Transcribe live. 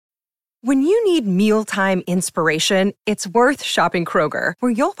When you need mealtime inspiration, it's worth shopping Kroger,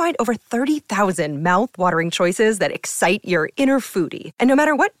 where you'll find over 30,000 mouth-watering choices that excite your inner foodie. And no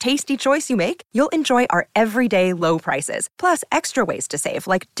matter what tasty choice you make, you'll enjoy our everyday low prices, plus extra ways to save,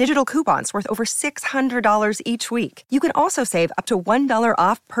 like digital coupons worth over $600 each week. You can also save up to $1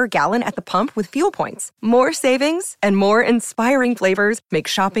 off per gallon at the pump with fuel points. More savings and more inspiring flavors make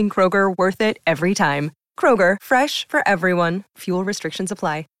shopping Kroger worth it every time. Kroger, fresh for everyone. Fuel restrictions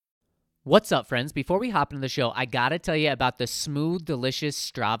apply. What's up, friends? Before we hop into the show, I gotta tell you about the smooth, delicious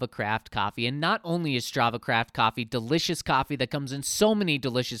Strava Craft coffee. And not only is Strava Craft coffee delicious coffee that comes in so many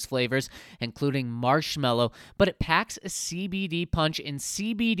delicious flavors, including marshmallow, but it packs a CBD punch, and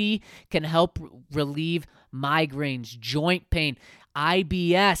CBD can help relieve migraines, joint pain,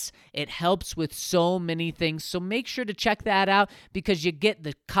 IBS. It helps with so many things. So make sure to check that out, because you get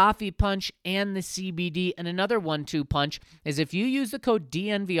the coffee punch and the CBD. And another 1-2 punch is if you use the code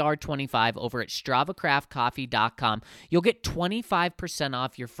DNVR25 over at StravaCraftCoffee.com, you'll get 25%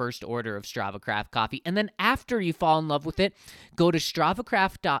 off your first order of Strava Craft Coffee. And then after you fall in love with it, go to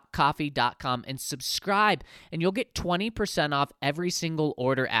StravaCraftCoffee.com and subscribe, and you'll get 20% off every single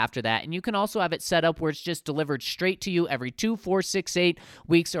order after that. And you can also have it set up where it's just delivered straight to you every 2, 4, 6, 8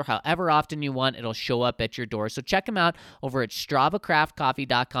 weeks, or however often you want. It'll show up at your door. So check them out over at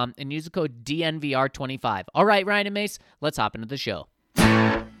StravaCraftCoffee.com and use the code DNVR25. All right, Ryan and Mace, let's hop into the show.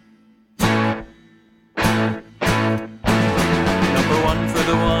 Number one for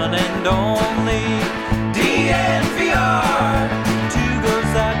the one and only DNVR. Two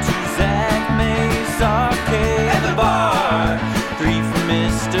goes out to Zac, Mace, RK, and the bar. 3 for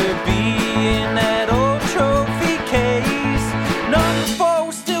Mr. B in that old trophy case. Number 4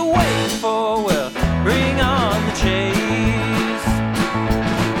 we're still waiting for, well, bring on the chase.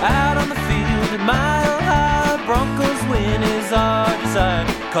 Out on the field at Mile High, Broncos win is our desire.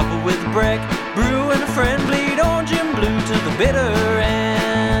 Coupled with Breck, Brew, and a friend, bleed orange and blue to the bitter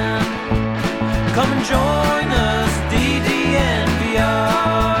end. Come and join us, DNVR.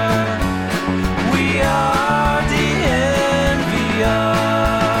 We are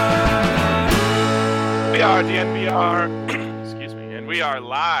DNVR. We are DNVR. Excuse me. And we are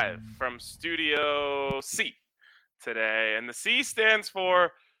live from Studio C today. And the C stands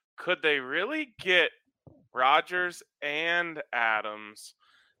for, could they really get Rodgers and Adams?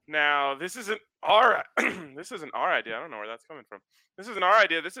 Now, this isn't our this isn't our idea. I don't know where that's coming from. This isn't our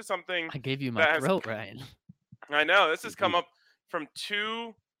idea. This is something I gave you my throat, Ryan. I know. This has come up from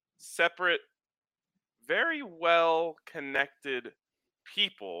 2 separate, very well-connected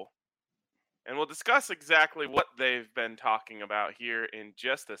people. And we'll discuss exactly what they've been talking about here in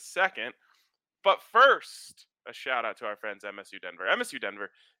just a second. But first, a shout out to our friends MSU Denver.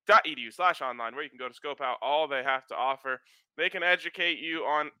 MSUdenver.edu/online, where you can go to scope out all they have to offer. They can educate you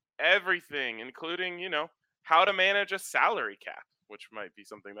on everything, including, how to manage a salary cap, which might be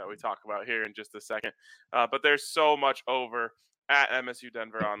something that we talk about here in just a second. But there's so much over at MSU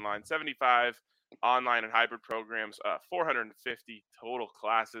Denver Online. 75 online and hybrid programs, 450 total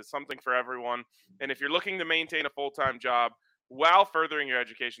classes, something for everyone. And if you're looking to maintain a full-time job while furthering your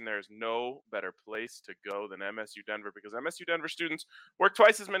education, there is no better place to go than MSU Denver, because MSU Denver students work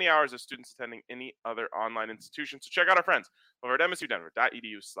twice as many hours as students attending any other online institution. So check out our friends over at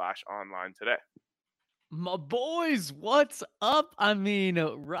msudenver.edu/online today. My boys, what's up? I mean,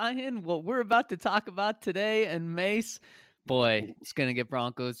 Ryan, what we're about to talk about today, and Mace, boy, it's going to get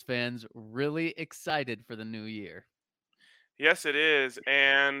Broncos fans really excited for the new year. Yes, it is.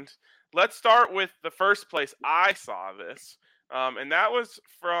 And let's start with the first place I saw this. And that was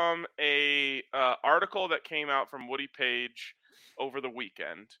from a article that came out from Woody Page over the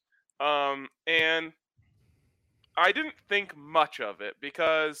weekend. And I didn't think much of it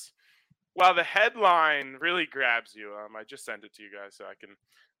because while the headline really grabs you, I just sent it to you guys so I can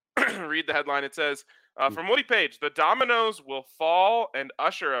read the headline. It says, from Woody Page, the dominoes will fall and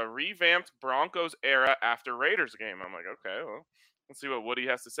usher a revamped Broncos era after Raiders game. I'm like, okay, well, let's see what Woody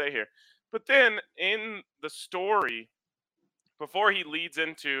has to say here. But then in the story, before he leads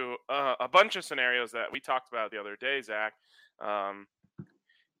into a bunch of scenarios that we talked about the other day, Zach,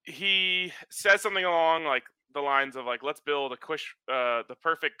 he says something along like the lines of like, let's build the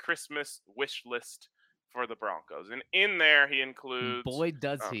perfect Christmas wish list for the Broncos. And in there he includes... Boy,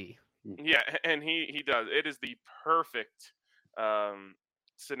 does he. Yeah, and he does. It is the perfect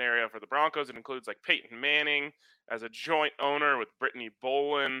scenario for the Broncos. It includes like Peyton Manning as a joint owner with Brittany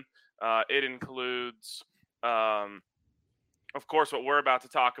Bolin. It includes... of course, what we're about to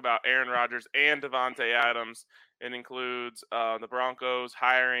talk about, Aaron Rodgers and Davante Adams. It includes the Broncos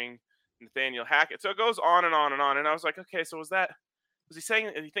hiring Nathaniel Hackett. So it goes on and on and on. And I was like, okay, so was that Was he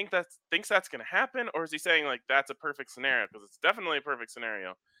saying he thinks that's going to happen, or is he saying like that's a perfect scenario? Because it's definitely a perfect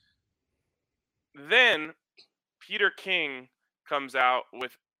scenario. Then Peter King comes out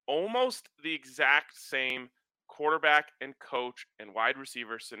with almost the exact same quarterback and coach and wide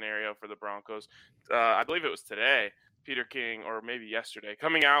receiver scenario for the Broncos. I believe it was today, Peter King, or maybe yesterday,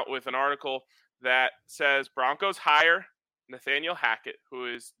 coming out with an article that says Broncos hire Nathaniel Hackett,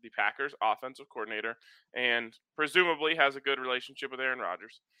 who is the Packers offensive coordinator and presumably has a good relationship with Aaron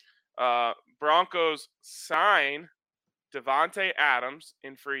Rodgers. Broncos sign Davante Adams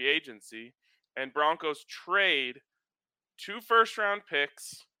in free agency, and Broncos trade 2 first-round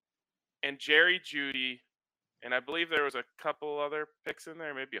picks and Jerry Jeudy, and I believe there was a couple other picks in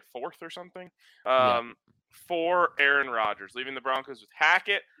there, maybe a 4th or something, for Aaron Rodgers, leaving the Broncos with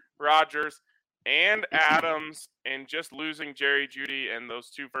Hackett, Rodgers, and Adams, and just losing Jerry Jeudy and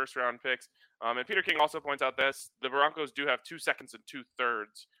those 2 first-round picks. And Peter King also points out this: the Broncos do have 2 seconds and 2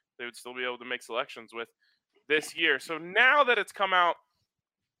 thirds they would still be able to make selections with this year. So now that it's come out,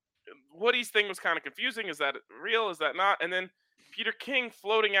 Woody's thing was kind of confusing. Is that real? Is that not? And then Peter King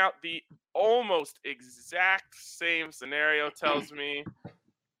floating out the almost exact same scenario tells me,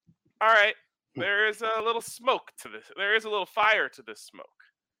 all right, there is a little smoke to this. There is a little fire to this smoke.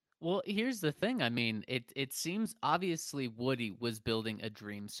 Well, here's the thing. I mean, it seems obviously Woody was building a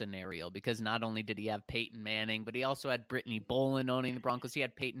dream scenario, because not only did he have Peyton Manning, but he also had Brittany Bolin owning the Broncos. He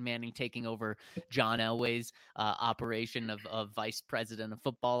had Peyton Manning taking over John Elway's operation of vice president of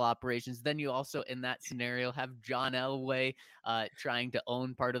football operations. Then you also, in that scenario, have John Elway trying to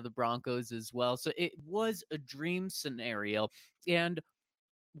own part of the Broncos as well. So it was a dream scenario. And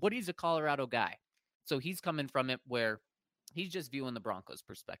Woody's a Colorado guy, so he's coming from it where he's just viewing the Broncos'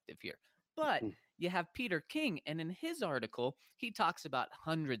 perspective here. But you have Peter King, and in his article, he talks about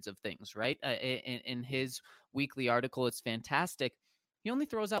hundreds of things, right? In his weekly article, it's fantastic. He only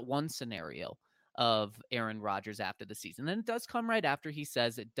throws out one scenario of Aaron Rodgers after the season. And it does come right after he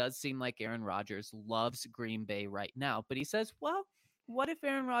says it does seem like Aaron Rodgers loves Green Bay right now. But he says, well, what if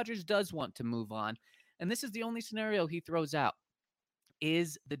Aaron Rodgers does want to move on? And this is the only scenario he throws out,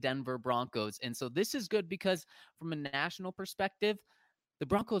 is the Denver Broncos. And so this is good because from a national perspective, the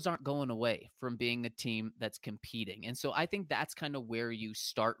Broncos aren't going away from being a team that's competing. And so I think that's kind of where you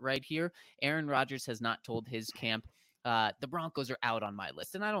start right here. Aaron Rodgers has not told his camp, the Broncos are out on my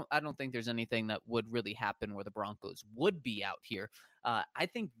list. And I don't think there's anything that would really happen where the Broncos would be out here. I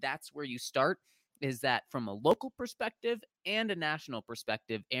think that's where you start, is that from a local perspective and a national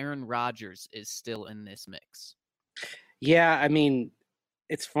perspective, Aaron Rodgers is still in this mix. Yeah, I mean,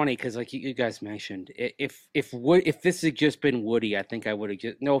 it's funny because, like you guys mentioned, if this had just been Woody, I think I would have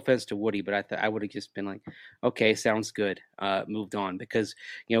just, no offense to Woody, but I would have just been like, okay, sounds good, moved on, because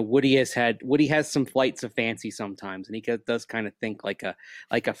Woody has some flights of fancy sometimes, and he does kind of think like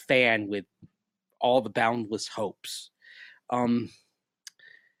a fan with all the boundless hopes.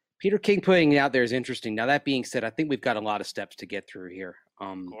 Peter King putting it out there is interesting. Now, that being said, I think we've got a lot of steps to get through here.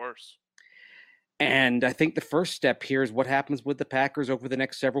 Of course. And I think the first step here is what happens with the Packers over the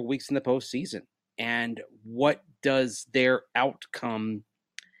next several weeks in the postseason. And what does their outcome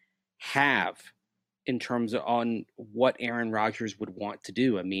have in terms of on what Aaron Rodgers would want to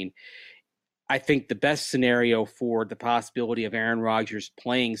do? I mean, I think the best scenario for the possibility of Aaron Rodgers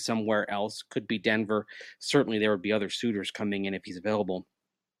playing somewhere else could be Denver. Certainly there would be other suitors coming in if he's available.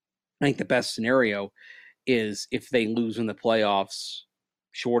 I think the best scenario is if they lose in the playoffs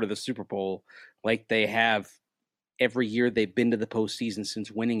short of the Super Bowl, like they have every year they've been to the postseason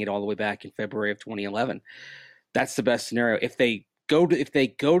since winning it all the way back in February of 2011. That's the best scenario. If they go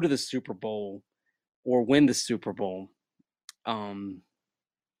to the Super Bowl or win the Super Bowl,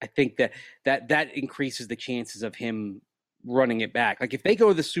 I think that increases the chances of him running it back. Like if they go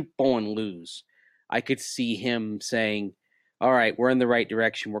to the Super Bowl and lose, I could see him saying, all right, we're in the right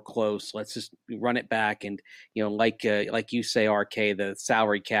direction. We're close. Let's just run it back. And, like you say, RK, the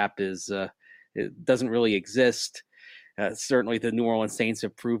salary cap it doesn't really exist. Certainly the New Orleans Saints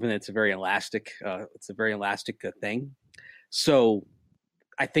have proven it's a very elastic thing. So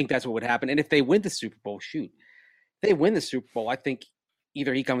I think that's what would happen. And if they win the Super Bowl, I think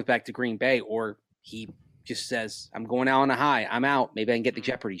either he comes back to Green Bay or he just says, I'm going out on a high. I'm out. Maybe I can get the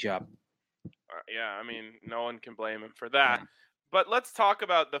Jeopardy job. Yeah, I mean, no one can blame him for that. Yeah. But let's talk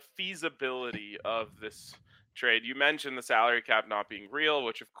about the feasibility of this trade. You mentioned the salary cap not being real,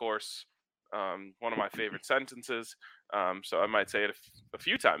 which, of course, one of my favorite sentences. So I might say it a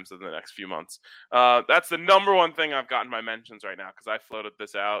few times in the next few months. That's the number one thing I've gotten my mentions right now because I floated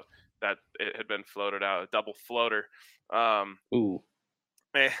this out that it had been floated out, a double floater. Ooh.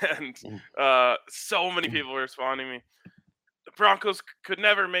 And so many people were responding to me. The Broncos could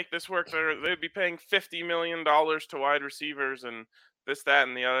never make this work. They'd be paying $50 million to wide receivers and this, that,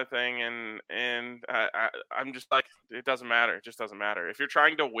 and the other thing. And I'm just like, it doesn't matter. It just doesn't matter. If you're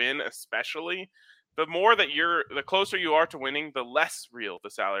trying to win, especially, the closer you are to winning, the less real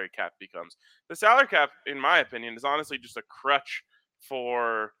the salary cap becomes. The salary cap, in my opinion, is honestly just a crutch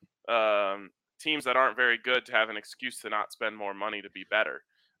for teams that aren't very good to have an excuse to not spend more money to be better.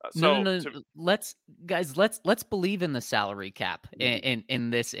 No. Let's believe in the salary cap in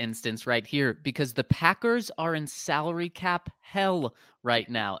this instance right here, because the Packers are in salary cap hell right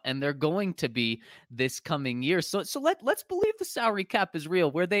now, and they're going to be this coming year. So let's believe the salary cap is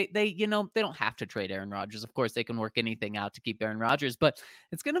real, where they don't have to trade Aaron Rodgers. Of course, they can work anything out to keep Aaron Rodgers, but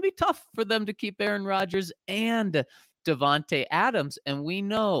it's going to be tough for them to keep Aaron Rodgers and Davante Adams, and we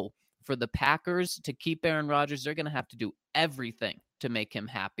know for the Packers to keep Aaron Rodgers, they're going to have to do everything to make him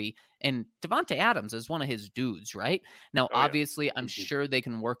happy. And Davante Adams is one of his dudes, right? Now, obviously, I'm sure they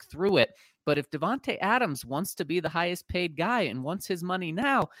can work through it. But if Davante Adams wants to be the highest paid guy and wants his money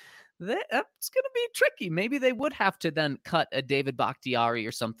now, that's going to be tricky. Maybe they would have to then cut a David Bakhtiari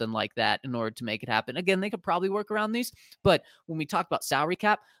or something like that in order to make it happen. Again, they could probably work around these. But when we talk about salary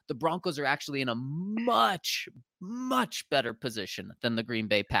cap, the Broncos are actually in a much, much better position than the Green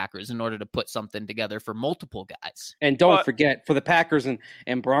Bay Packers in order to put something together for multiple guys. And don't forget, for the Packers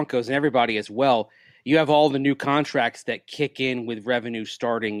and Broncos and everybody as well, you have all the new contracts that kick in with revenue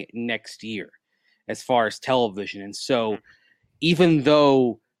starting next year as far as television. And so even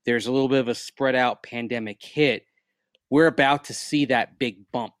though there's a little bit of a spread out pandemic hit, we're about to see that big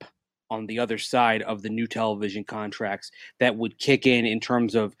bump on the other side of the new television contracts that would kick in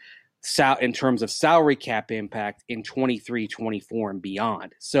terms of salary cap impact in 23, 24 and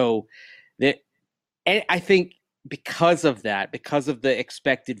beyond. So and I think because of that, because of the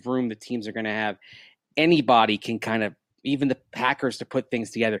expected room the teams are going to have, anybody can kind of, even the Packers, to put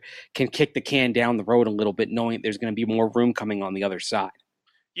things together, can kick the can down the road a little bit, knowing there's going to be more room coming on the other side.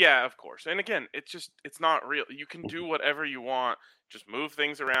 Yeah, of course. And again, it's not real. You can do whatever you want. Just move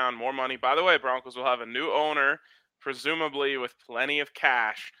things around, more money. By the way, Broncos will have a new owner, presumably with plenty of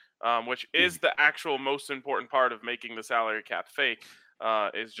cash, which is the actual most important part of making the salary cap fake,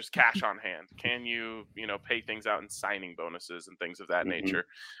 is just cash on hand. Can you pay things out in signing bonuses and things of that nature?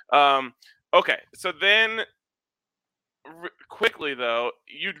 Okay, so then quickly, though,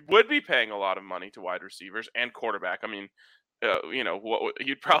 you would be paying a lot of money to wide receivers and quarterback. I mean,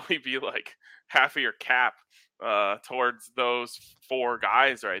 you'd probably be like half of your cap towards those four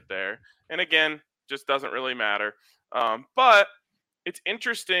guys right there. And again, just doesn't really matter. But it's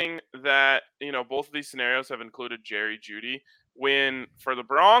interesting that, both of these scenarios have included Jerry Jeudy, when for the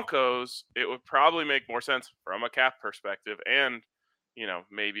Broncos, it would probably make more sense from a cap perspective and,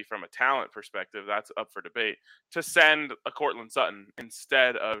 maybe from a talent perspective, that's up for debate, to send a Courtland Sutton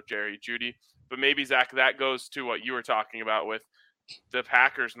instead of Jerry Jeudy. But maybe, Zach, that goes to what you were talking about with the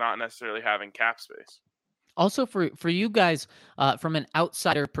Packers not necessarily having cap space. Also, for you guys, from an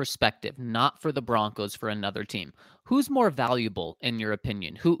outsider perspective, not for the Broncos, for another team, who's more valuable in your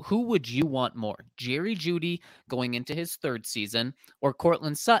opinion? Who would you want more? Jerry Jeudy going into his third season, or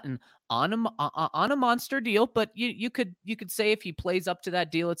Courtland Sutton on a monster deal? But you could say if he plays up to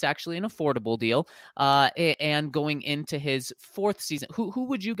that deal, it's actually an affordable deal. And going into his fourth season, who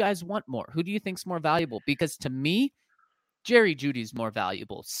would you guys want more? Who do you think's more valuable? Because to me, Jerry Jeudy's more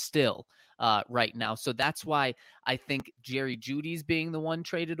valuable still right now. So that's why I think Jerry Jeudy's being the one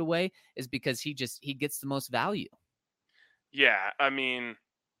traded away, is because he gets the most value. Yeah, I mean,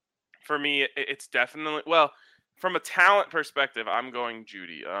 for me, it's definitely, well, from a talent perspective, I'm going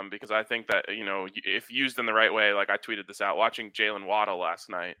Jeudy, because I think that, if used in the right way, like I tweeted this out, watching Jalen Waddle last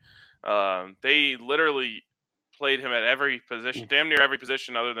night, they literally played him at every position, damn near every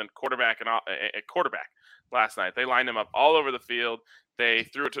position other than quarterback and quarterback last night. They lined him up all over the field. They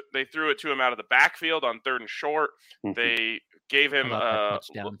threw it to him out of the backfield on 3rd and short. They gave him a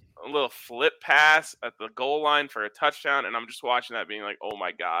little flip pass at the goal line for a touchdown, and I'm just watching that being like, oh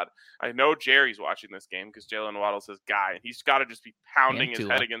my God. I know Jerry's watching this game because Jalen Waddle's his guy. He's got to just be pounding his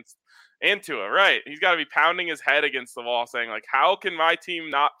head against – and Tua, right. He's got to be pounding his head against the wall saying, like, how can my team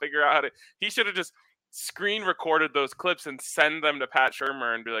not figure out how to – he should have just screen recorded those clips and send them to Pat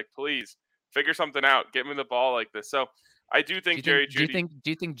Shurmur and be like, please figure something out. Get me the ball like this. So I do think Jerry Jeudy. Do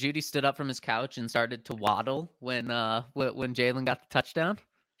you think Jeudy stood up from his couch and started to waddle when Jalen got the touchdown?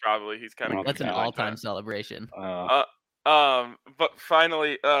 Probably. He's kind of. That's an all-time celebration. But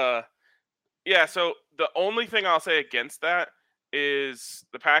finally, yeah. So the only thing I'll say against that is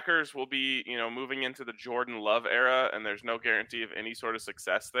the Packers will be, moving into the Jordan Love era, and there's no guarantee of any sort of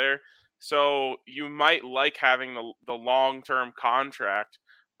success there. So you might like having the long-term contract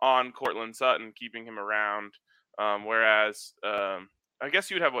on Courtland Sutton, keeping him around. Whereas I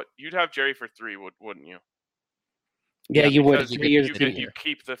guess you'd have Jerry for 3, wouldn't you? Yeah, you would. Because 3 years, you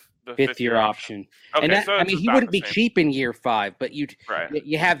keep the fifth year option. Okay, And that, so I mean, he wouldn't be cheap in year 5, but you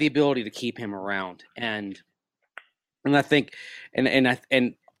have the ability to keep him around. And I think,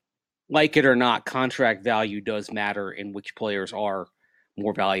 and like it or not, contract value does matter in which players are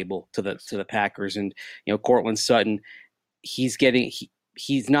more valuable to the Packers. And Courtland Sutton, he's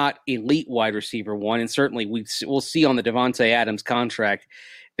not elite wide receiver 1, and certainly we'll see on the Davante Adams contract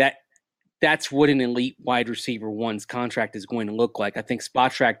that's what an elite wide receiver 1's contract is going to look like. I think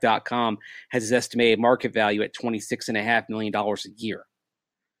Spottrack.com has his estimated market value at $26.5 million a year.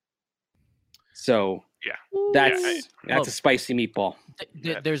 So that's a spicy meatball.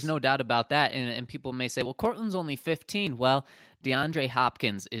 There's no doubt about that. And people may say, well, Courtland's only 15. Well, DeAndre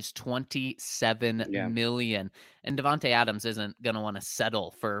Hopkins is $27 million. And Davante Adams isn't going to want to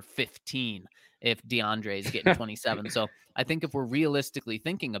settle for 15 if DeAndre is getting 27. So I think if we're realistically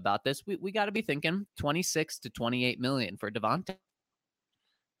thinking about this, we got to be thinking 26 to 28 million for Davante.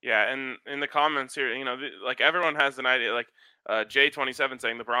 Yeah, and in the comments here, like everyone has an idea, like J27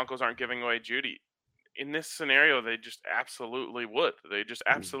 saying the Broncos aren't giving away Judy. In this scenario, they just absolutely would. They just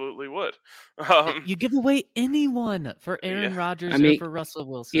absolutely would. You give away anyone for Aaron Rodgers or for Russell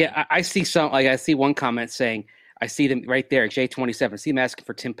Wilson. Yeah, I see one comment saying, I see them right there, J27. I see him asking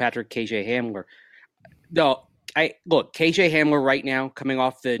for Tim Patrick, KJ Hamler. No, KJ Hamler right now, coming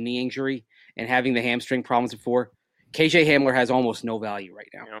off the knee injury and having the hamstring problems before, KJ Hamler has almost no value right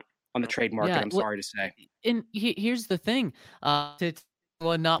now on the trade market, I'm sorry to say. And here's the thing. To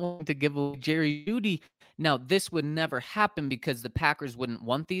not wanting to give away Jerry Jeudy. Now, this would never happen because the Packers wouldn't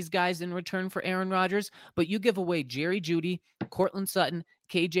want these guys in return for Aaron Rodgers, but you give away Jerry Jeudy, Courtland Sutton,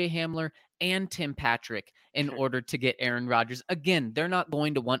 KJ Hamler, and Tim Patrick in order to get Aaron Rodgers. Again, they're not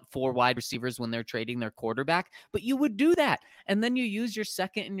going to want 4 wide receivers when they're trading their quarterback, but you would do that. And then you use your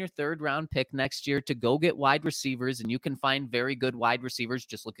 2nd and your 3rd round pick next year to go get wide receivers, and you can find very good wide receivers.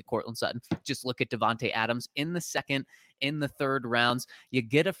 Just look at Courtland Sutton. Just look at Davante Adams in the 2nd, in the 3rd rounds. You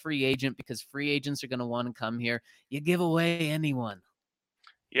get a free agent because free agents are going to want to come here. You give away anyone.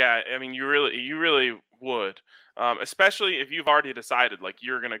 Yeah, I mean, you really would, especially if you've already decided like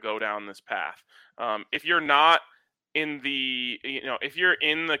you're going to go down this path. If you're not in the, if you're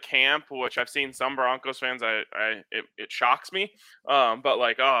in the camp, which I've seen some Broncos fans, it shocks me. But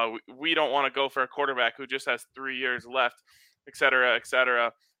like, we don't want to go for a quarterback who just has 3 years left, et cetera, et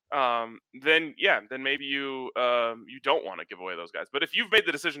cetera. Then maybe you don't want to give away those guys. But if you've made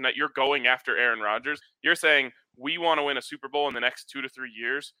the decision that you're going after Aaron Rodgers, you're saying we want to win a Super Bowl in the next 2 to 3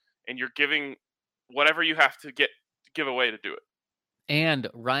 years, and you're giving whatever you have to give away to do it. And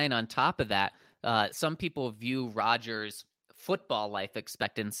Ryan, on top of that, some people view Rodgers' football life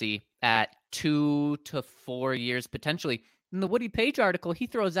expectancy at 2 to 4 years potentially. In the Woody Page article, he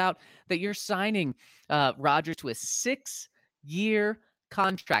throws out that you're signing Rodgers to a 6-year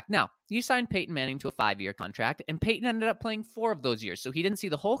contract. Now, you signed Peyton Manning to a 5-year contract, and Peyton ended up playing 4 of those years, so he didn't see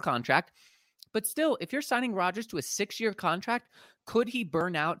the whole contract. But still, if you're signing Rodgers to a 6-year contract, could he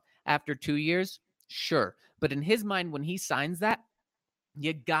burn out after 2 years? Sure. But in his mind, when he signs that,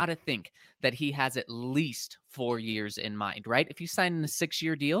 you got to think that he has at least 4 years in mind, right? If you sign in a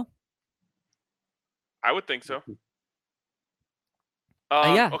 6-year deal? I would think so.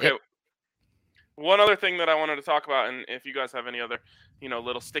 Yeah. Okay. One other thing that I wanted to talk about, and if you guys have any other,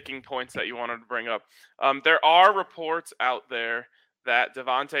 little sticking points that you wanted to bring up, there are reports out there that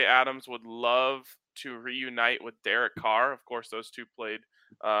Davante Adams would love to reunite with Derek Carr. Of course, those two played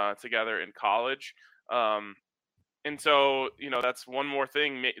together in college. And so, that's one more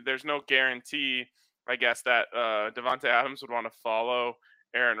thing. There's no guarantee, I guess, that Davante Adams would want to follow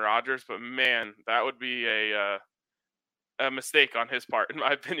Aaron Rodgers. But, man, that would be a mistake on his part, in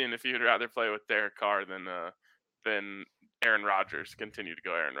my opinion, if you'd rather play with Derek Carr than Aaron Rodgers, continue to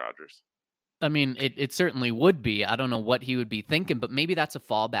go Aaron Rodgers. I mean, it certainly would be. I don't know what he would be thinking, but maybe that's a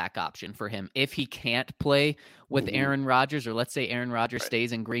fallback option for him. If he can't play with Aaron Rodgers, or let's say Aaron Rodgers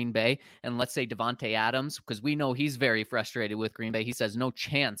stays in Green Bay, and let's say Davante Adams, because we know he's very frustrated with Green Bay. He says, no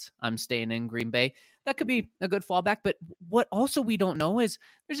chance I'm staying in Green Bay. That could be a good fallback. But what also we don't know is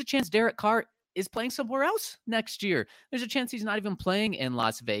there's a chance Derek Carr is playing somewhere else next year. There's a chance he's not even playing in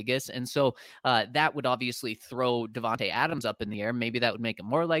Las Vegas. And so that would obviously throw Davante Adams up in the air. Maybe that would make it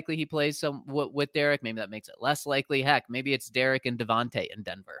more likely he plays with Derek. Maybe that makes it less likely. Heck, maybe it's Derek and Davante in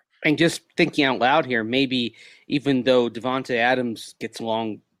Denver. And just thinking out loud here, maybe even though Davante Adams gets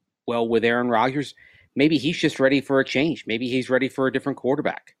along well with Aaron Rodgers, maybe he's just ready for a change. Maybe he's ready for a different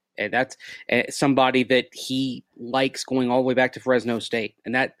quarterback. And that's somebody that he likes going all the way back to Fresno State.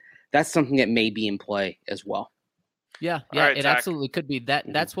 And that's something that may be in play as well. Yeah, right, it Zach. absolutely could be.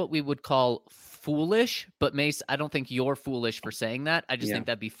 That's what we would call foolish, but Mace, I don't think you're foolish for saying that. I just think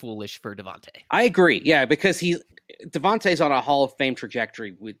that'd be foolish for Davante. I agree. Yeah, because Davante's on a Hall of Fame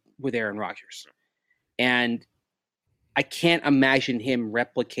trajectory with Aaron Rodgers. And I can't imagine him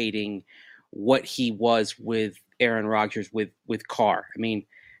replicating what he was with Aaron Rodgers with Carr. I mean,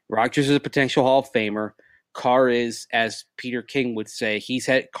 Rodgers is a potential Hall of Famer. Carr is, as Peter King would say,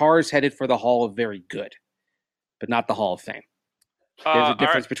 Carr is headed for the Hall of Very Good, but not the Hall of Fame. There's a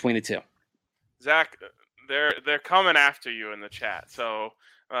difference between the two. Zach, they're coming after you in the chat, so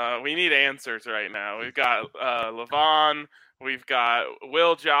we need answers right now. We've got Levon, we've got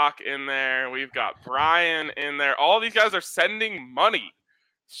Will Jock in there, we've got Brian in there. All these guys are sending money,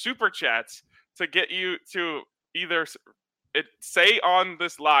 super chats, to get you to either say on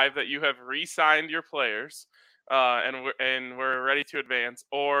this live that you have re-signed your players and we're ready to advance,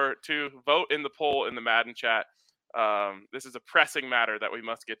 or to vote in the poll in the Madden chat. This is a pressing matter that we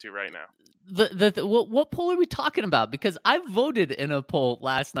must get to right now. What poll are we talking about? Because I voted in a poll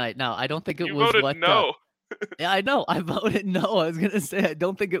last night. Now, I don't think it was voted no. Yeah, I know. I voted no. I was going to say, I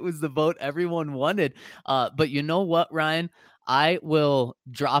don't think it was the vote everyone wanted. But you know what, Ryan? I will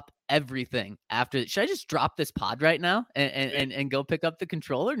drop everything after. Should I just drop this pod right now and go pick up the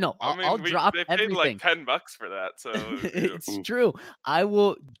controller? No, I'll drop everything. They paid like $10 for that, so it's true. I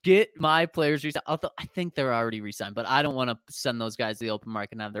will get my players resigned. Although I think they're already resigned, but I don't want to send those guys to the open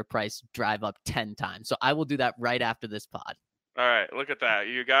market and have their price drive up 10 times. So I will do that right after this pod. All right, look at that.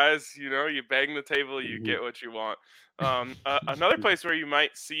 You guys, you bang the table, you get what you want. Another place where you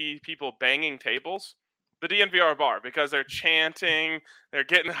might see people banging tables, the DNVR bar, because they're chanting, they're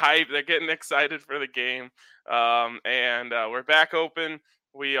getting hyped, they're getting excited for the game. And we're back open.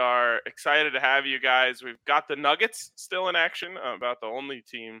 We are excited to have you guys. We've got the Nuggets still in action, about the only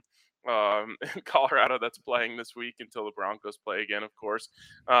team in Colorado that's playing this week until the Broncos play again, of course.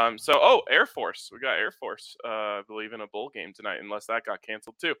 Air Force. We got Air Force, I believe, in a bowl game tonight, unless that got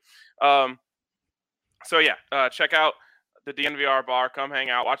canceled too. Check out the DNVR bar. Come hang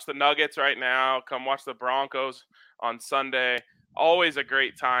out. Watch the Nuggets right now. Come watch the Broncos on Sunday. Always a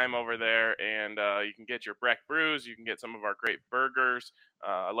great time over there. And you can get your Breck brews. You can get some of our great burgers.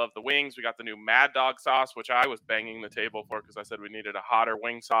 I love the wings. We got the new Mad Dog sauce, which I was banging the table for because I said we needed a hotter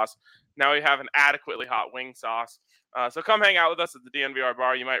wing sauce. Now we have an adequately hot wing sauce. So come hang out with us at the DNVR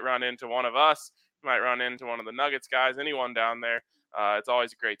bar. You might run into one of us. You might run into one of the Nuggets guys, anyone down there. It's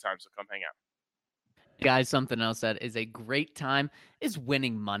always a great time, so come hang out. Guys, something else that is a great time is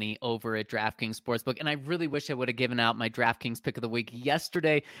winning money over at DraftKings Sportsbook. And I really wish I would have given out my DraftKings pick of the week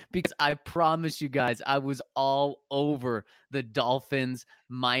yesterday, because I promise you guys, I was all over the Dolphins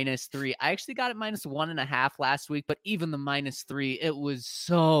 -3. I actually got it -1.5 last week, but even the -3, it was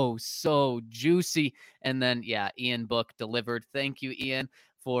so juicy. And then, Ian Book delivered. Thank you, Ian,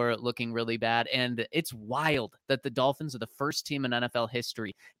 for looking really bad. And it's wild that the Dolphins are the first team in NFL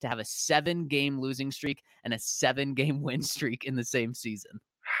history to have a 7-game losing streak and a 7-game win streak in the same season.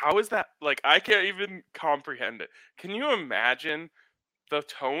 How is that? Like, I can't even comprehend it. Can you imagine the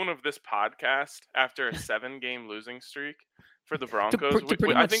tone of this podcast after a 7-game losing streak for the Broncos? To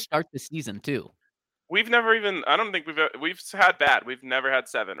pretty much start the season too. We've never even, I don't think we've had bad. We've never had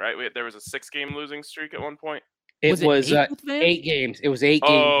 7, right? There was a 6-game losing streak at one point. It was 8 games. It was 8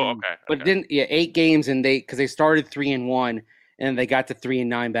 games. Oh, okay. But then, 8 games, and because they started 3-1, and they got to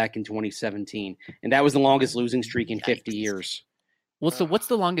 3-9 back in 2017, and that was the longest losing streak in 50 years. Well, so what's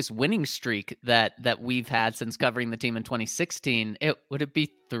the longest winning streak that we've had since covering the team in 2016? Would it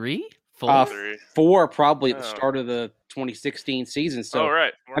be 3? 4? 4 probably at the start of the 2016 season. So,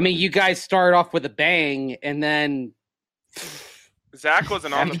 right. I mean, you guys started off with a bang, and then Zach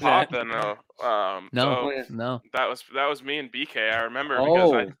wasn't on the pod then, though. No. That was me and BK. I remember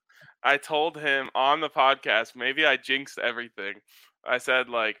because I told him on the podcast, maybe I jinxed everything. I said,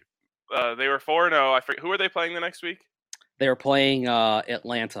 they were 4-0. I forget, who are they playing the next week? They were playing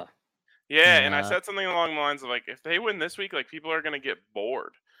Atlanta. Yeah, and I said something along the lines of, if they win this week, people are going to get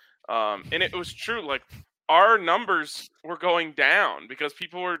bored. And it was true. Our numbers were going down because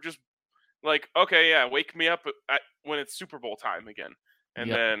people were just wake me up when it's Super Bowl time again.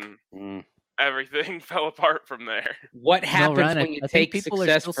 And then everything fell apart from there. What happens when you take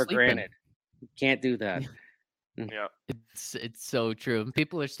success for granted? You can't do that. Yeah, it's so true.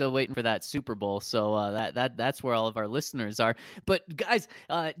 People are still waiting for that Super Bowl, so that's where all of our listeners are. But guys,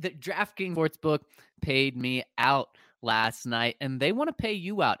 the DraftKings Sportsbook paid me out last night, and they want to pay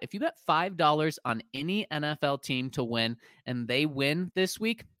you out. If you bet $5 on any NFL team to win, and they win this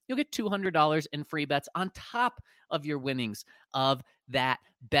week, you'll get $200 in free bets on top of your winnings of that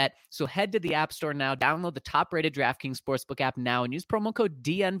bet. So head to the App Store now, download the top-rated DraftKings Sportsbook app now, and use promo code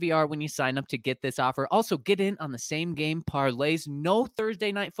DNVR when you sign up to get this offer. Also, get in on the same game parlays. No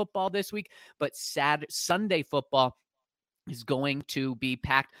Thursday night football this week, but Sunday football is going to be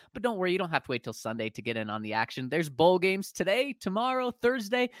packed. But don't worry, you don't have to wait till Sunday to get in on the action. There's bowl games today, tomorrow,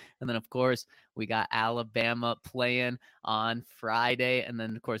 Thursday, and then, of course, we got Alabama playing on Friday, and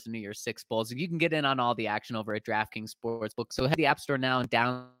then, of course, the New Year's Six Bowl. So you can get in on all the action over at DraftKings Sportsbook. So head to the App Store now and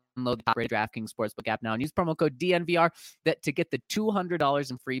download the top-rated DraftKings Sportsbook app now and use promo code DNVR to get the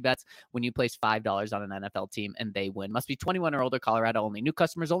 $200 in free bets when you place $5 on an NFL team and they win. Must be 21 or older, Colorado only. New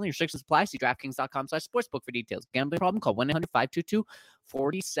customers only. Restrictions apply. See DraftKings.com/sportsbook for details. Gambling problem? Call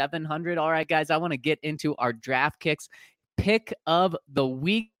 1-800-522-4700. All right, guys, I want to get into our draft kicks. Pick of the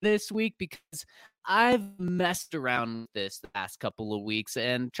week this week because I've messed around with this the past couple of weeks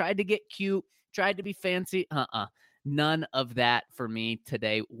and tried to get cute, tried to be fancy. None of that for me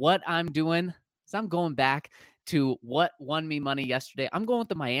today. What I'm doing is I'm going back to what won me money yesterday. I'm going with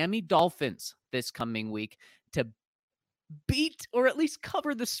the Miami Dolphins this coming week to beat or at least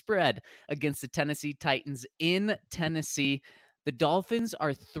cover the spread against the Tennessee Titans in Tennessee. The Dolphins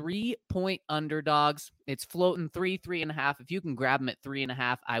are 3-point underdogs. It's floating 3.5. If you can grab them at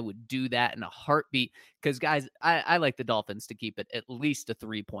 3.5, I would do that in a heartbeat. Because, guys, I like the Dolphins to keep it at least a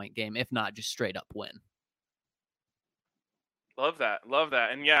 3-point game, if not just straight up win. Love that.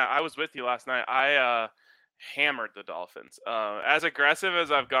 And yeah, I was with you last night. I hammered the Dolphins. As aggressive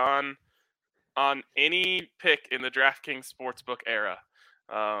as I've gone on any pick in the DraftKings Sportsbook era.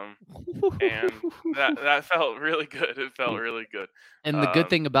 And that felt really good. It felt really good. And the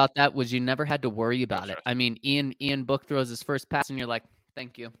good thing about that was you never had to worry about it. I mean, Ian Book throws his first pass and you're like,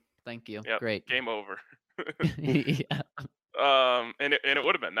 thank you. Yep, great. Game over. Yeah. And it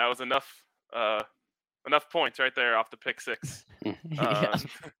would have been. That was enough points right there off the pick six to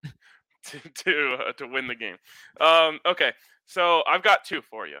win the game. Okay, so I've got two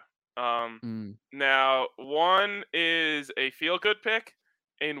for you. Now, one is a feel-good pick,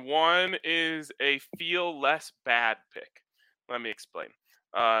 and one is a feel less bad pick. Let me explain.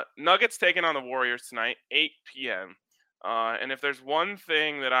 Nuggets taking on the Warriors tonight, 8 p.m. And if there's one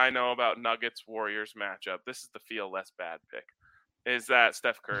thing that I know about Nuggets-Warriors matchup, this is the feel less bad pick. Is that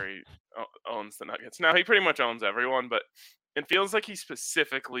Steph Curry owns the Nuggets. Now, he pretty much owns everyone, but it feels like he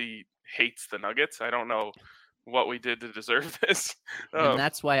specifically hates the Nuggets. I don't know what we did to deserve this. And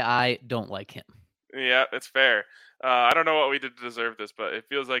that's why I don't like him. Yeah, it's fair. I don't know what we did to deserve this, but it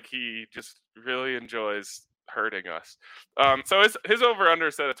feels like he just really enjoys hurting us. So his over-under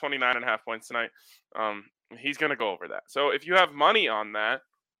is set at 29.5 points tonight. He's going to go over that. So if you have money on that,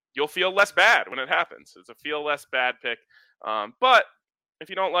 you'll feel less bad when it happens. It's a feel less bad pick. But if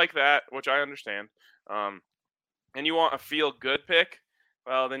you don't like that, which I understand, and you want a feel-good pick,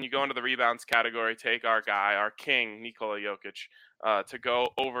 well, then you go into the rebounds category, take our guy, our king, Nikola Jokic, to go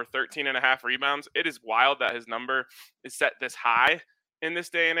over 13.5 rebounds. It is wild that his number is set this high in this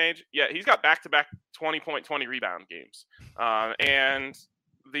day and age. Yeah, he's got back-to-back 20-point, 20-rebound games. And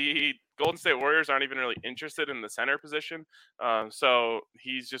the Golden State Warriors aren't even really interested in the center position. So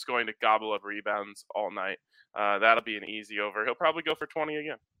he's just going to gobble up rebounds all night. That'll be an easy over. He'll probably go for 20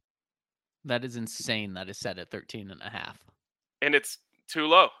 again. That is insane. That is set at 13.5. And it's too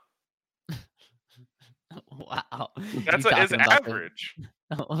low. Wow. That's his average.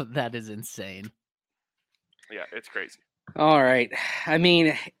 Oh, that is insane. Yeah, it's crazy. All right. I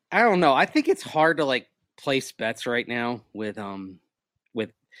mean, I don't know. I think it's hard to place bets right now with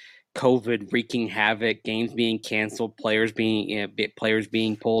COVID wreaking havoc, games being canceled, players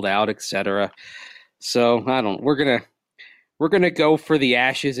being pulled out, etc. So we're gonna go for the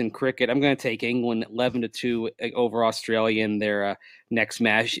Ashes in cricket. I'm gonna take England 11-2 over Australia in their next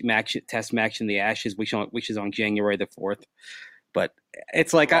test match in the Ashes, which is on January the 4th. But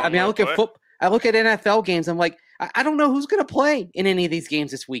it's like I look at NFL games. I'm like, I don't know who's gonna play in any of these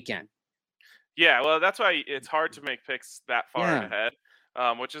games this weekend. Yeah, well, that's why it's hard to make picks that far ahead.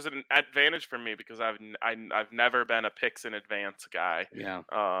 Which is an advantage for me because I've never been a picks in advance guy. Yeah.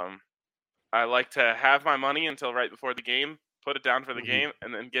 I like to have my money until right before the game, put it down for the game,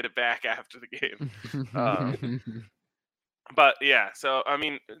 and then get it back after the game. But yeah, so I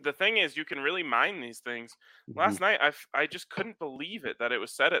mean, the thing is, you can really mine these things. Last night, I just couldn't believe it that it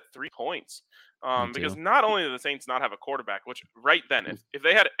was set at 3 points. Because not only do the Saints not have a quarterback, which right then, if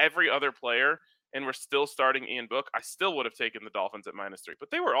they had every other player and we're still starting Ian Book, I still would have taken the Dolphins at -3.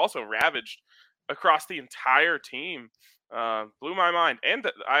 But they were also ravaged across the entire team. Blew my mind. And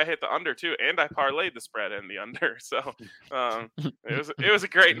I hit the under too, and I parlayed the spread and the under. So it was a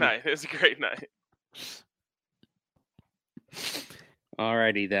great night. It was a great night.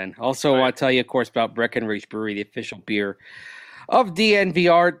 Alrighty then. Also, I want to tell you, of course, about Breckenridge Brewery, the official beer of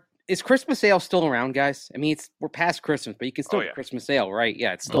DNVR. Is Christmas ale still around, guys? I mean, we're past Christmas, but you can still get Christmas ale, right?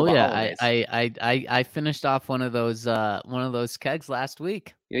 Yeah, it's still. I finished off one of those kegs last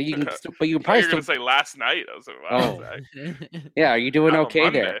week. Yeah, you can, but you can probably still say last night. I was like, wow. Yeah, are you doing okay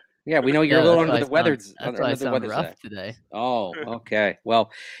there? Yeah, we know you're a little under the weather. That's why I sound rough today. Oh, okay.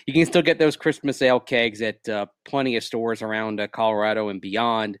 Well, you can still get those Christmas ale kegs at plenty of stores around Colorado and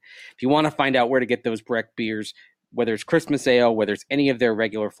beyond. If you want to find out where to get those Breck beers, whether it's Christmas ale, whether it's any of their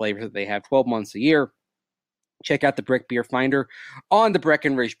regular flavors that they have 12 months a year, check out the Breck Beer Finder on the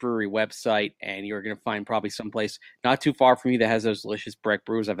Breckenridge Brewery website, and you're going to find probably someplace not too far from you that has those delicious Breck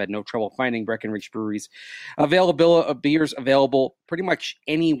brews. I've had no trouble finding Breckenridge Breweries beers available pretty much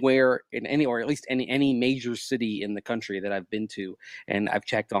anywhere in any, or at least any major city in the country that I've been to, and I've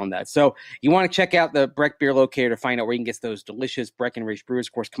checked on that. So you want to check out the Breck Beer Locator to find out where you can get those delicious Breckenridge brews.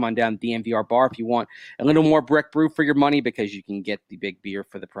 Of course, come on down to the DNVR bar if you want a little more Breck brew for your money, because you can get the big beer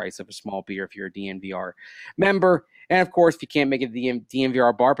for the price of a small beer if you're a DNVR member. And of course, if you can't make it to the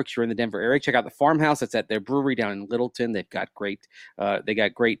DNVR bar, but you're in the Denver area, check out the Farmhouse. It's at their brewery down in Littleton. They've got great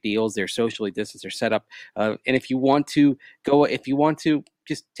deals. They're socially distanced. They're set up. And if you want to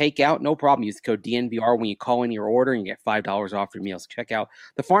just take out, no problem. Use the code DNVR when you call in your order, and you get $5 off your meals. Check out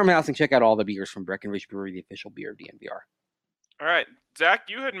the Farmhouse and check out all the beers from Breckenridge Brewery, the official beer of DNVR. All right, Zach,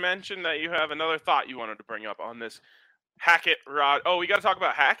 you had mentioned that you have another thought you wanted to bring up on this Hackett Rod. Oh, we got to talk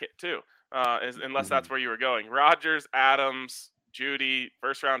about Hackett too. Unless that's where you were going. Rodgers, Adams, Judy,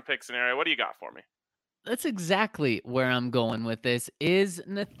 first-round pick scenario. What do you got for me? That's exactly where I'm going with this, is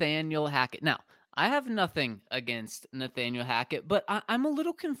Nathaniel Hackett. Now, I have nothing against Nathaniel Hackett, but I'm a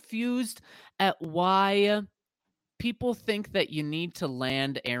little confused at why people think that you need to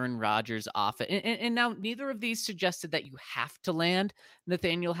land Aaron Rodgers off it. And now neither of these suggested that you have to land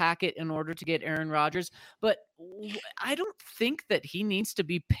Nathaniel Hackett in order to get Aaron Rodgers, but I don't think that he needs to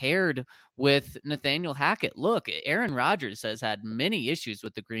be paired with Nathaniel Hackett. Look, Aaron Rodgers has had many issues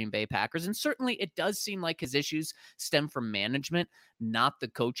with the Green Bay Packers, and certainly it does seem like his issues stem from management, not the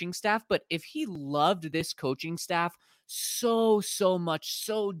coaching staff. But if he loved this coaching staff so much,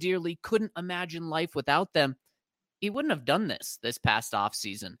 so dearly, couldn't imagine life without them, he wouldn't have done this past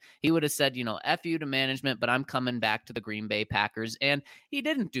offseason. He would have said, F you to management, but I'm coming back to the Green Bay Packers. And he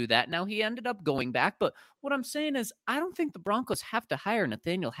didn't do that. Now, he ended up going back. But what I'm saying is, I don't think the Broncos have to hire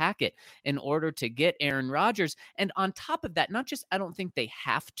Nathaniel Hackett in order to get Aaron Rodgers. And on top of that, not just I don't think they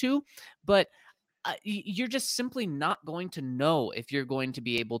have to, but you're just simply not going to know if you're going to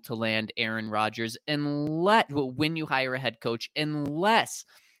be able to land Aaron Rodgers when you hire a head coach, unless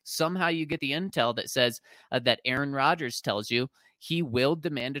somehow you get the intel that says that Aaron Rodgers tells you he will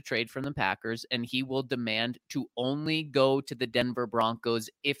demand a trade from the Packers, and he will demand to only go to the Denver Broncos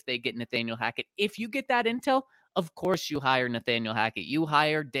if they get Nathaniel Hackett. If you get that intel, of course you hire Nathaniel Hackett. You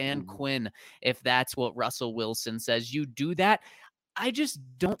hire Dan Quinn if that's what Russell Wilson says. You do that. I just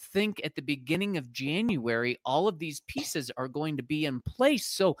don't think at the beginning of January, all of these pieces are going to be in place.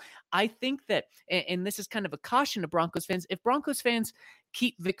 So I think that, and this is kind of a caution to Broncos fans, if Broncos fans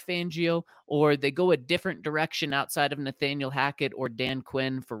keep Vic Fangio or they go a different direction outside of Nathaniel Hackett or Dan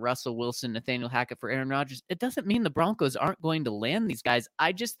Quinn for Russell Wilson, Nathaniel Hackett for Aaron Rodgers, it doesn't mean the Broncos aren't going to land these guys.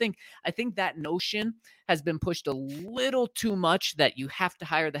 I think that notion has been pushed a little too much, that you have to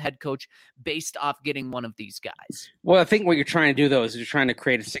hire the head coach based off getting one of these guys. Well, I think what you're trying to do, though, is you're trying to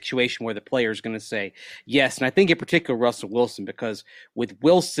create a situation where the player is going to say yes. And I think in particular Russell Wilson, because with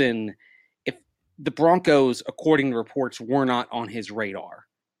Wilson, if the Broncos, according to reports, were not on his radar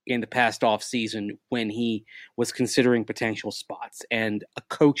in the past offseason when he was considering potential spots, and a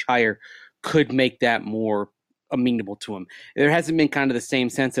coach hire could make that more amenable to him. There hasn't been kind of the same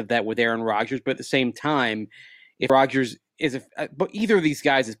sense of that with Aaron Rodgers, but at the same time, if Rodgers but either of these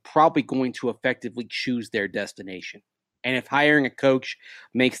guys is probably going to effectively choose their destination. And if hiring a coach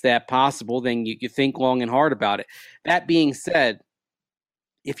makes that possible, then you think long and hard about it. That being said,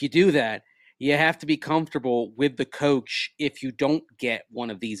 if you do that, you have to be comfortable with the coach if you don't get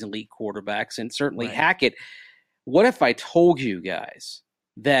one of these elite quarterbacks. And certainly Hackett, what if I told you guys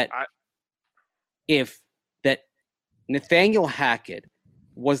that that Nathaniel Hackett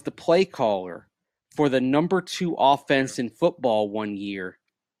was the play caller for the number 2 offense in football one year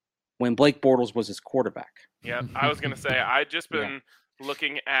when Blake Bortles was his quarterback? Yeah, I was going to say, I'd just been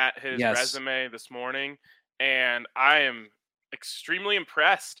looking at his Yes. resume this morning, and I am extremely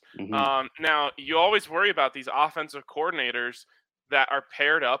impressed. Mhm. Now, you always worry about these offensive coordinators that are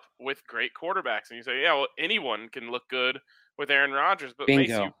paired up with great quarterbacks, and you say, yeah, well, anyone can look good with Aaron Rodgers. But Mace,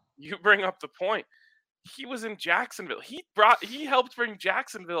 Bingo. you bring up the point. He was in Jacksonville. He helped bring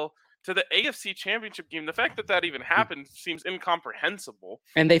Jacksonville to the AFC Championship game. The fact that that even happened seems incomprehensible.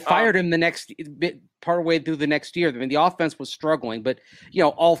 And they fired him the next part of the way through the next year. I mean, the offense was struggling, but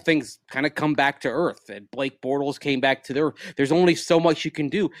all things kind of come back to earth. And Blake Bortles came back to their. There's only so much you can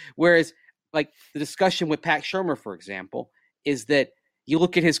do. Whereas, like the discussion with Pat Shurmur, for example, is that you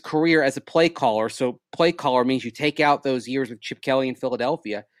look at his career as a play caller. So play caller means you take out those years with Chip Kelly in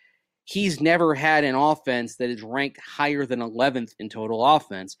Philadelphia. He's never had an offense that is ranked higher than 11th in total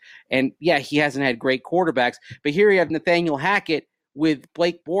offense. And, yeah, he hasn't had great quarterbacks. But here you have Nathaniel Hackett with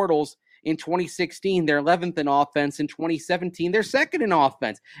Blake Bortles in 2016. They're 11th in offense. In 2017, they're second in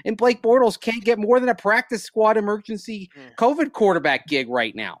offense. And Blake Bortles can't get more than a practice squad emergency COVID quarterback gig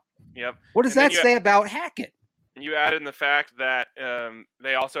right now. Yep. What does that say about Hackett? You add in the fact that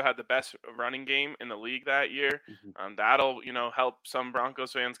they also had the best running game in the league that year. That'll, help some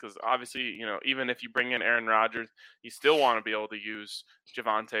Broncos fans because obviously, even if you bring in Aaron Rodgers, you still want to be able to use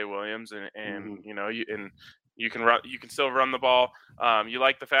Javonte Williams and you can still run the ball. You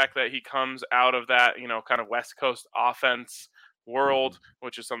like the fact that he comes out of that, kind of West Coast offense world,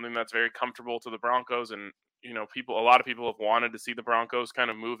 which is something that's very comfortable to the Broncos. And, a lot of people have wanted to see the Broncos kind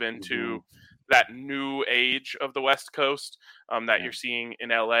of move into that new age of the West Coast that you're seeing in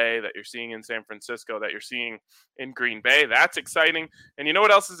LA, that you're seeing in San Francisco, that you're seeing in Green Bay. That's exciting. And you know what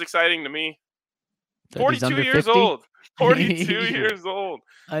else is exciting to me? 42 years old. 42 years old.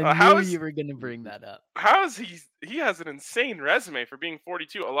 I knew you were going to bring that up. How is he has an insane resume for being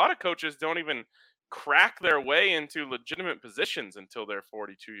 42. A lot of coaches don't even crack their way into legitimate positions until they're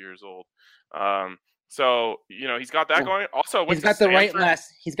 42 years old. So, he's got that going. Also, he's got the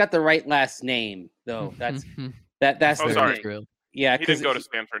right last name, though. That's the thing. Yeah, he didn't go to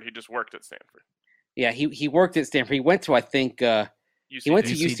Stanford. He just worked at Stanford. Yeah, he worked at Stanford. He went to, I think, he went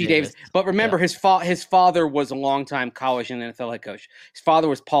to UC Davis. But remember, his father was a longtime college and NFL head coach. His father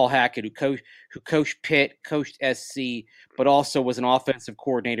was Paul Hackett, who coached Pitt, coached SC, but also was an offensive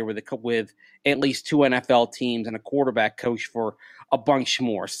coordinator with at least 2 NFL teams and a quarterback coach for a bunch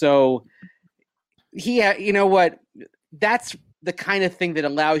more. So you know what? That's the kind of thing that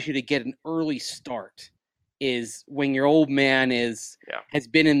allows you to get an early start is when your old man has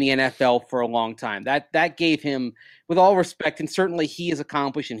been in the NFL for a long time. That gave him, with all respect, and certainly he has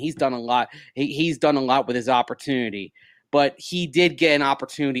accomplished and he's done a lot. He's done a lot with his opportunity, but he did get an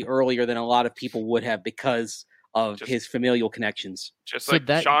opportunity earlier than a lot of people would have because of his familial connections. Just so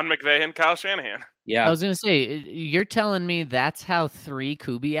like Sean McVay and Kyle Shanahan. Yeah. I was going to say, you're telling me that's how 3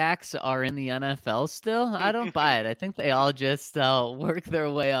 Kubiaks are in the NFL still? I don't buy it. I think they all just work their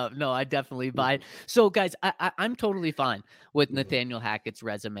way up. No, I definitely buy it. So, guys, I'm totally fine with Nathaniel Hackett's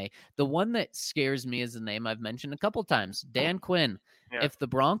resume. The one that scares me is the name I've mentioned a couple times, Dan Quinn. Yeah. If the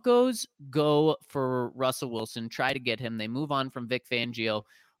Broncos go for Russell Wilson, try to get him, they move on from Vic Fangio.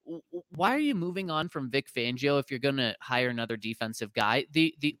 Why are you moving on from Vic Fangio if you're going to hire another defensive guy?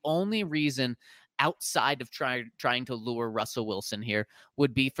 The only reason outside of trying to lure Russell Wilson here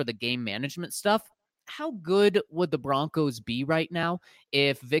would be for the game management stuff. How good would the Broncos be right now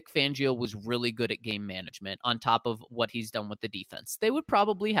if Vic Fangio was really good at game management on top of what he's done with the defense? They would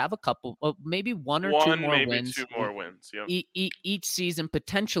probably have a couple, maybe one or two more wins. 2 more wins. Yep. Each season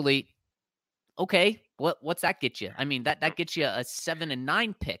potentially. Okay, what's that get you? I mean, that gets you a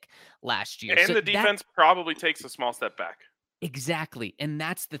 7-9 pick last year. And so the defense probably takes a small step back. Exactly. And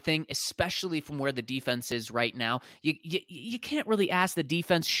that's the thing, especially from where the defense is right now. You can't really ask the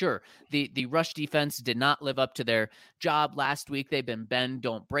defense. Sure, the rush defense did not live up to their job last week. They've been bend,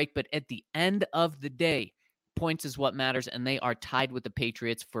 don't break. But at the end of the day, points is what matters, and they are tied with the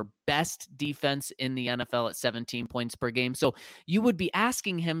Patriots for best defense in the NFL at 17 points per game. So you would be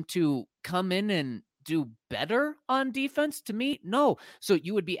asking him to come in and do better on defense? To me, no. So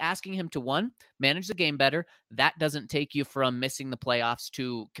you would be asking him to, 1, manage the game better. That doesn't take you from missing the playoffs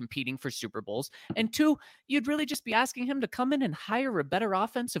to competing for Super Bowls. And 2, you'd really just be asking him to come in and hire a better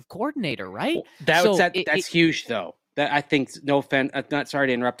offensive coordinator, right? Well, that's huge, though. That I think, no offense, not sorry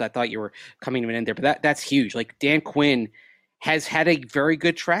to interrupt. I thought you were coming to an end there, but that's huge. Like Dan Quinn has had a very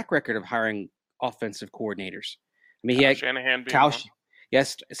good track record of hiring offensive coordinators. I mean, he had Shanahan being one.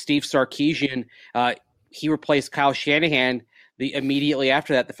 Yes, Steve Sarkisian. He replaced Kyle Shanahan. Immediately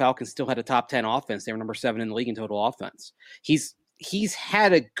after that, the Falcons still had a top 10 offense. They were number 7 in the league in total offense. He's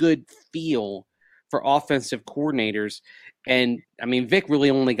had a good feel for offensive coordinators. And I mean, Vic really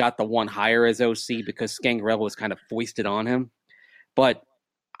only got the one hire as OC because Scangarello was kind of foisted on him. But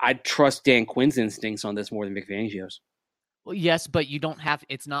I trust Dan Quinn's instincts on this more than Vic Fangio's. Well, yes, but you don't have,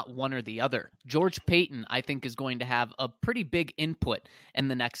 it's not one or the other. George Paton, I think, is going to have a pretty big input in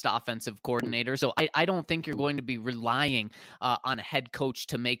the next offensive coordinator. So I don't think you're going to be relying on a head coach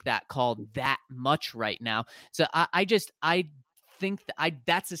to make that call that much right now. So I think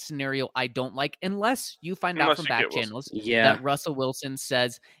that's a scenario I don't like unless you find out from back channels that Russell Wilson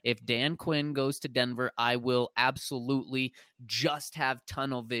says, if Dan Quinn goes to Denver, I will absolutely just have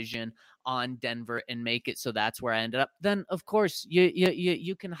tunnel vision on Denver and make it so that's where I ended up. Then of course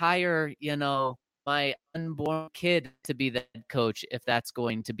you can hire, my unborn kid to be the head coach if that's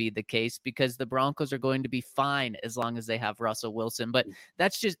going to be the case, because the Broncos are going to be fine as long as they have Russell Wilson. But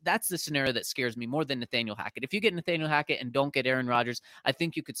that's the scenario that scares me more than Nathaniel Hackett. If you get Nathaniel Hackett and don't get Aaron Rodgers, I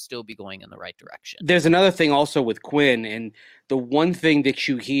think you could still be going in the right direction. There's another thing also with Quinn, and the one thing that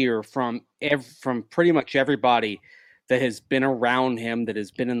you hear from pretty much everybody that has been around him, that has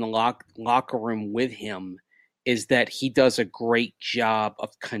been in the locker room with him, is that he does a great job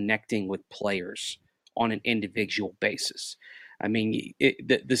of connecting with players on an individual basis. I mean,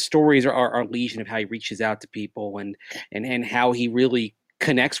 the stories are legion of how he reaches out to people and how he really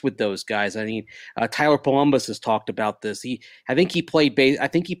connects with those guys. I mean, Tyler Columbus has talked about this. I think he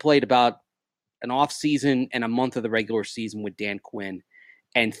played about an off season and a month of the regular season with Dan Quinn,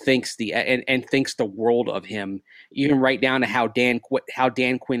 and thinks the world of him. Even right down to how Dan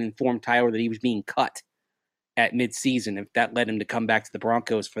Quinn informed Tyler that he was being cut at midseason, if that led him to come back to the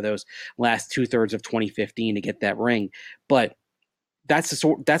Broncos for those last 2/3 of 2015 to get that ring. But that's the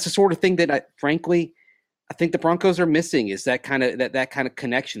sort of thing that frankly I think the Broncos are missing, is that kind of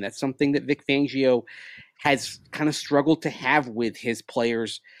connection. That's something that Vic Fangio has kind of struggled to have with his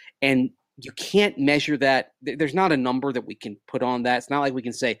players, and you can't measure that. There's not a number that we can put on that. It's not like we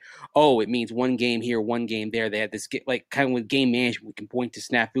can say, oh, it means one game here, one game there. They had this, like, kind of with game management, we can point to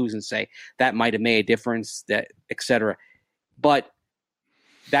snafus and say that might have made a difference, that et cetera. But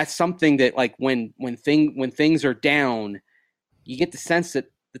that's something that, like, when things are down, you get the sense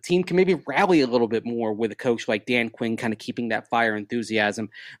that the team can maybe rally a little bit more with a coach like Dan Quinn kind of keeping that fire enthusiasm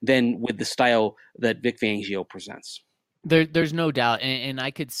than with the style that Vic Fangio presents. There's no doubt, and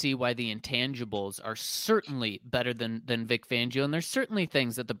I could see why the intangibles are certainly better than Vic Fangio, and there's certainly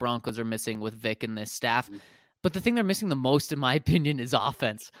things that the Broncos are missing with Vic and this staff. But the thing they're missing the most, in my opinion, is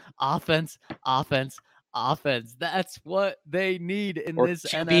offense. Offense. That's what they need in this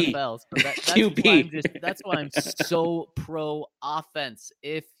QB. NFL. So that's why I'm so pro offense.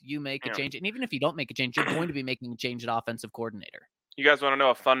 If you make a change, and even if you don't make a change, you're going to be making a change at offensive coordinator. You guys want to know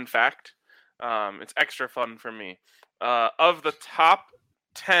a fun fact? It's extra fun for me. Of the top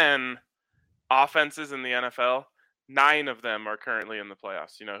 10 offenses in the NFL, 9 of them are currently in the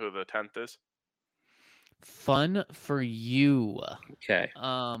playoffs. You know who the 10th is? Fun for you. Okay.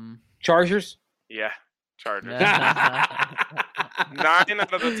 Chargers? Yeah, Chargers. 9 out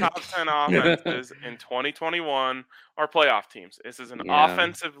of the top 10 offenses in 2021 are playoff teams. This is an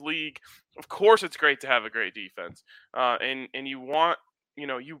offensive league. Of course, it's great to have a great defense, and you want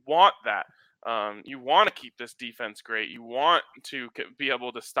that. You want to keep this defense great. You want to be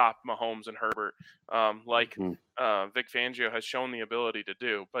able to stop Mahomes and Herbert, like Vic Fangio has shown the ability to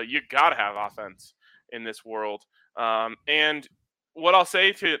do. But you got to have offense in this world. And what I'll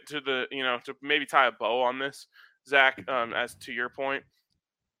say to maybe tie a bow on this, Zach, as to your point,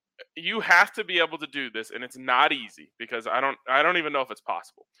 you have to be able to do this, and it's not easy, because I don't even know if it's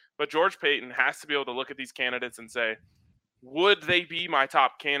possible. But George Paton has to be able to look at these candidates and say, would they be my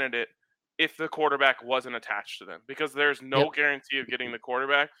top candidate if the quarterback wasn't attached to them? Because there's no guarantee of getting the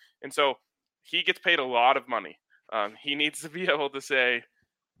quarterback. And so he gets paid a lot of money. He needs to be able to say,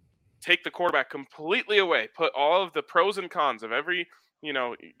 take the quarterback completely away, put all of the pros and cons of every,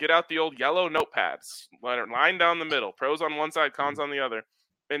 get out the old yellow notepads, line down the middle, pros on one side, cons on the other.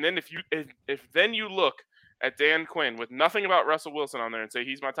 And then if then you look at Dan Quinn with nothing about Russell Wilson on there and say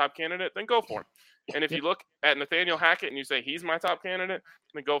he's my top candidate, then go for him. And if you look at Nathaniel Hackett and you say he's my top candidate,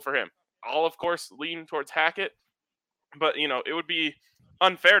 then go for him. I'll, of course, lean towards Hackett, but, it would be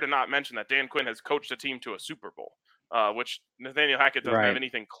unfair to not mention that Dan Quinn has coached a team to a Super Bowl, which Nathaniel Hackett doesn't have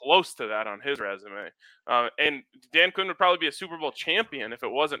anything close to that on his resume. And Dan Quinn would probably be a Super Bowl champion if it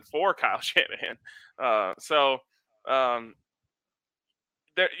wasn't for Kyle Shanahan.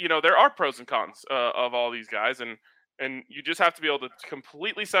 There are pros and cons of all these guys, and you just have to be able to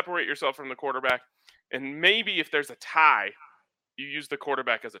completely separate yourself from the quarterback. And maybe if there's a tie, you use the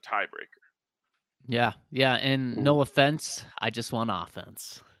quarterback as a tiebreaker. Yeah. And no offense, I just want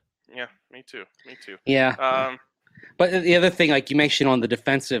offense. Yeah, me too. Yeah. But the other thing, like you mentioned on the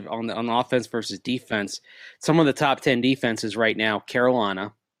defensive, on the offense versus defense, some of the top 10 defenses right now: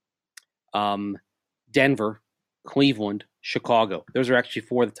 Carolina, Denver, Cleveland, Chicago. Those are actually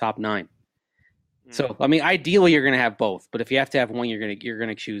 4 of the top 9. So, I mean, ideally, you're going to have both. But if you have to have one, you're going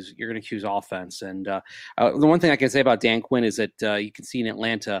to choose offense. And the one thing I can say about Dan Quinn is that you can see in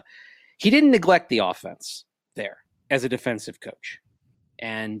Atlanta, he didn't neglect the offense there as a defensive coach,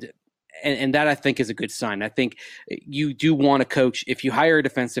 and that I think is a good sign. I think you do want a coach. If you hire a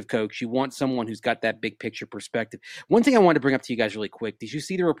defensive coach, you want someone who's got that big picture perspective. One thing I wanted to bring up to you guys really quick: did you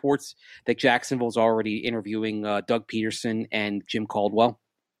see the reports that Jacksonville's already interviewing Doug Peterson and Jim Caldwell?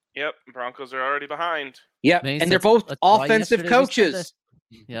 Yep, Broncos are already behind. Yep, and they're both offensive coaches.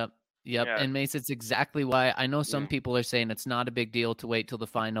 Yep. Yeah. And Mace, it's exactly why I know some people are saying it's not a big deal to wait till the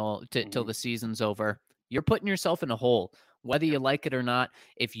final, till the season's over. You're putting yourself in a hole, whether you like it or not.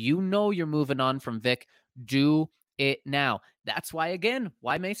 If you know you're moving on from Vic, do it now. That's why, again,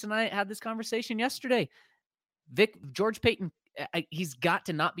 why Mace and I had this conversation yesterday. George Paton, he's got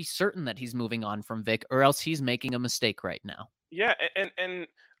to not be certain that he's moving on from Vic, or else he's making a mistake right now. Yeah, and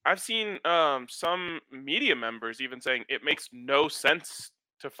I've seen some media members even saying it makes no sense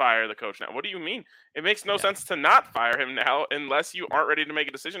to fire the coach now. What do you mean? It makes no sense to not fire him now unless you aren't ready to make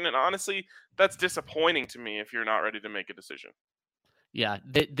a decision. And honestly, that's disappointing to me if you're not ready to make a decision. Yeah,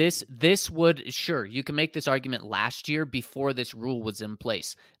 this would, sure, you can make this argument last year before this rule was in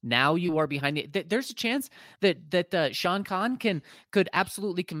place. Now you are behind it. There's a chance that Sean Kahn could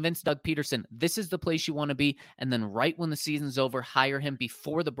absolutely convince Doug Peterson, this is the place you want to be, and then right when the season's over, hire him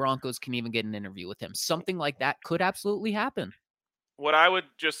before the Broncos can even get an interview with him. Something like that could absolutely happen. What I would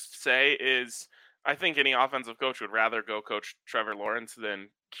just say is I think any offensive coach would rather go coach Trevor Lawrence than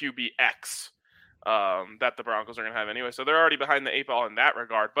QBX. That the Broncos are going to have anyway. So they're already behind the 8 ball in that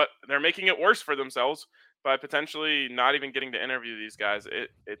regard, but they're making it worse for themselves by potentially not even getting to interview these guys.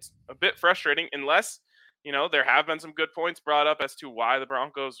 It's a bit frustrating unless, there have been some good points brought up as to why the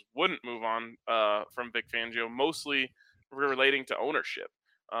Broncos wouldn't move on from Vic Fangio, mostly relating to ownership.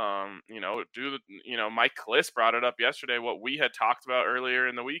 Mike Kliss brought it up yesterday, what we had talked about earlier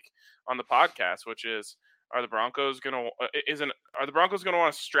in the week on the podcast, which is, Are the Broncos going to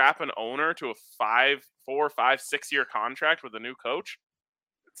want to strap an owner to a 4, 5, 6 year contract with a new coach?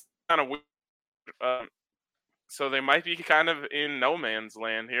 It's kind of weird. So they might be kind of in no man's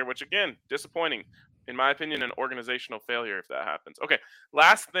land here, which again, disappointing. In my opinion, an organizational failure if that happens. Okay,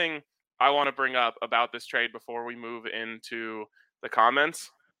 last thing I want to bring up about this trade before we move into the comments.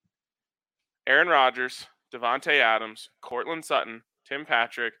 Aaron Rodgers, Davante Adams, Cortland Sutton, Tim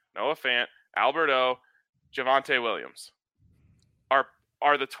Patrick, Noah Fant, Albert O, Javonte Williams.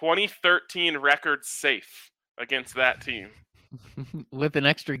 Are the 2013 records safe against that team? With an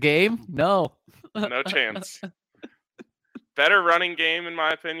extra game? No. No chance. Better running game, in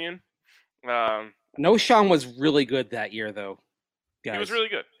my opinion. No, Sean was really good that year, though. Guys. He was really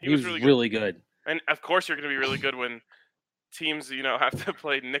good. He was really good. And, of course, you're going to be really good when teams, have to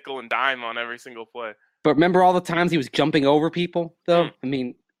play nickel and dime on every single play. But remember all the times he was jumping over people, though? I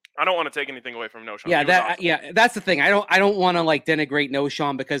mean, I don't want to take anything away from No Sean. Yeah, that's the thing. I don't want to denigrate No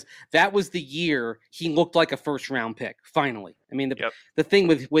Sean because that was the year he looked like a first round pick. Finally, I mean the thing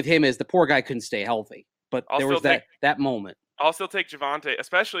with him is the poor guy couldn't stay healthy, but there was that moment. I'll still take Javonte,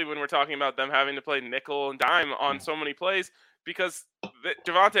 especially when we're talking about them having to play nickel and dime on so many plays because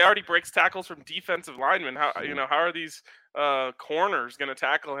Javonte already breaks tackles from defensive linemen. How are these corners going to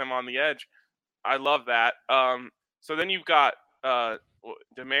tackle him on the edge? I love that. So then you've got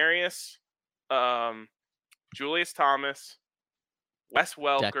Demarius, Julius Thomas, Wes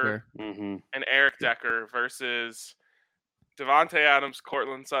Welker, and Eric Decker versus Davante Adams,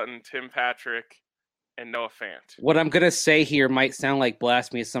 Cortland Sutton, Tim Patrick, and Noah Fant. What I'm going to say here might sound like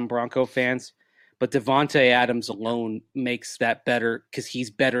blasphemy to some Bronco fans, but Davante Adams alone makes that better because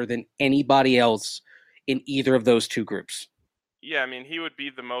he's better than anybody else in either of those two groups. Yeah, I mean, he'd be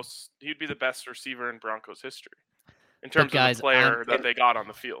the best receiver in Broncos history. In terms of the player that they got on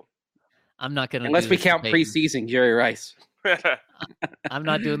the field. I'm not going to unless we count preseason Jerry Rice. I'm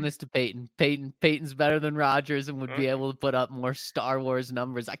not doing this to Peyton. Peyton's better than Rodgers and would be able to put up more Star Wars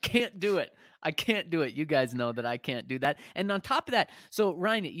numbers. I can't do it. You guys know that I can't do that. And on top of that, so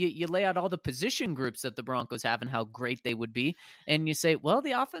Ryan, you lay out all the position groups that the Broncos have and how great they would be. And you say, well,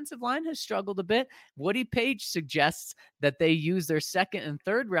 the offensive line has struggled a bit. Woody Page suggests that they use their second and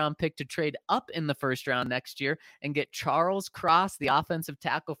third round pick to trade up in the first round next year and get Charles Cross, the offensive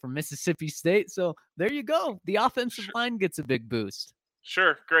tackle from Mississippi State. So there you go. The offensive line gets a big boost.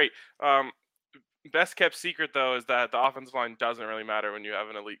 Sure. Great. Best kept secret, though, is that the offensive line doesn't really matter when you have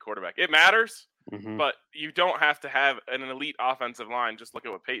an elite quarterback. It matters, but you don't have to have an elite offensive line. Just look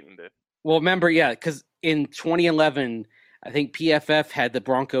at what Peyton did. Well, remember, because in 2011, I think PFF had the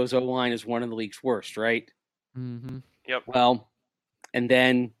Broncos O-line as one of the league's worst, right? Mm-hmm. Yep. Well, and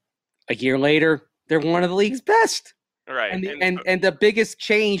then a year later, they're one of the league's best. Right. And the biggest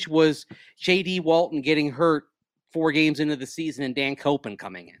change was J.D. Walton getting hurt 4 games into the season and Dan Copen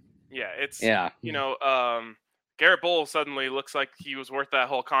coming in. Yeah, Garrett Bowles suddenly looks like he was worth that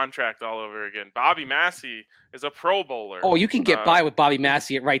whole contract all over again. Bobby Massey is a Pro Bowler. Oh, you can get by with Bobby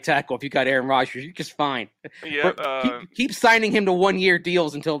Massey at right tackle if you got Aaron Rodgers. You're just fine. Yeah. Keep signing him to 1-year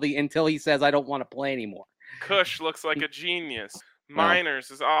deals until he says I don't want to play anymore. Cush looks like a genius.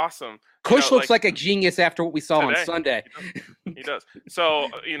 Miners is awesome. Cush looks like a genius after what we saw today. on Sunday. He does. So,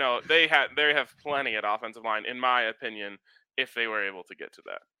 they have plenty at offensive line, in my opinion, if they were able to get to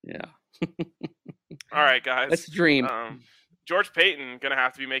that. Yeah. All right, guys. Let's dream. George Payton going to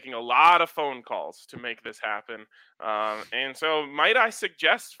have to be making a lot of phone calls to make this happen. And so might I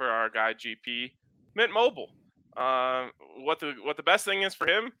suggest for our guy GP, Mint Mobile. What the best thing is for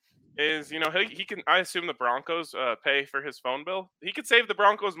him is, he can, I assume the Broncos pay for his phone bill. He could save the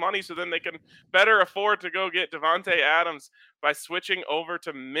Broncos money so then they can better afford to go get Davante Adams by switching over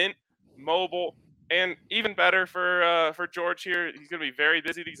to Mint Mobile. And even better for George here, he's going to be very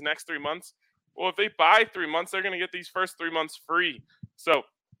busy these next 3 months. Well, if they buy 3 months, they're going to get these first 3 months free. So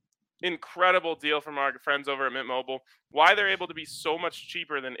incredible deal from our friends over at Mint Mobile. Why they're able to be so much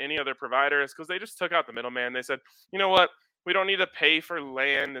cheaper than any other provider is because they just took out the middleman. They said, you know what? We don't need to pay for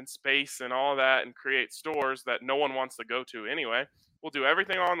land and space and all that and create stores that no one wants to go to anyway. We'll do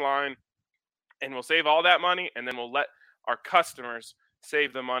everything online and we'll save all that money, and then we'll let our customers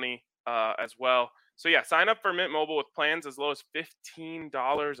save the money as well. So yeah, sign up for Mint Mobile with plans as low as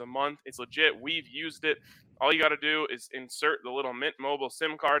 $15 a month. It's legit. We've used it. All you got to do is insert the little Mint Mobile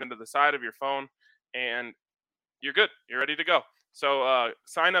SIM card into the side of your phone, and you're good. You're ready to go. So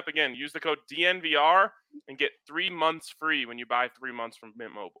sign up again. Use the code DNVR and get 3 months free when you buy 3 months from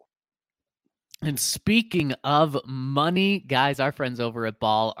Mint Mobile. And speaking of money, guys, our friends over at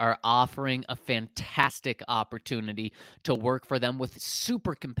Ball are offering a fantastic opportunity to work for them with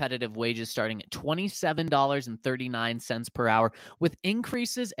super competitive wages starting at $27.39 per hour with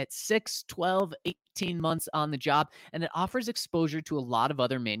increases at 6, 12, 18 months on the job. And it offers exposure to a lot of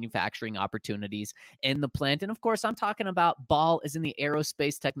other manufacturing opportunities in the plant. And of course, I'm talking about Ball as in the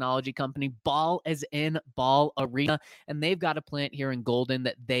aerospace technology company, Ball as in Ball Arena. And they've got a plant here in Golden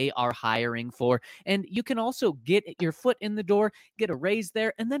that they are hiring for. And you can also get your foot in the door, get a raise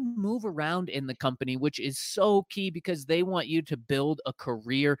there, and then move around in the company, which is so key because they want you to build a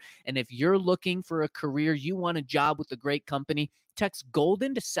career. And if you're looking for a career, you want a job with a great company, text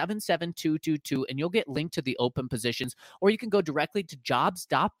Golden to 77222 and you'll get linked to the open positions, or you can go directly to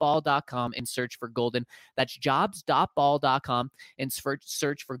jobs.ball.com and search for Golden. That's jobs.ball.com and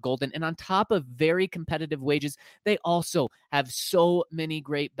search for Golden. And on top of very competitive wages, they also have so many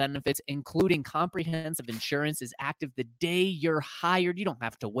great benefits, including comprehensive insurance is active the day you're hired. You don't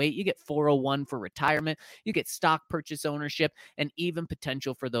have to wait. You get 401 for retirement. You get stock purchase ownership and even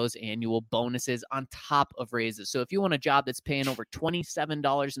potential for those annual bonuses on top of raises. So if you want a job that's paying over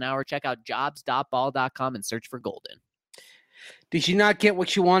 $27 an hour, check out jobs.ball.com and search for Golden. Did you not get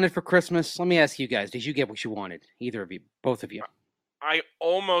what you wanted for Christmas? Let me ask you guys. Did you get what you wanted? Either of you? Both of you? I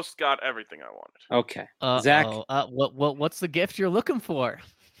almost got everything I wanted. Okay. Zach? What's the gift you're looking for?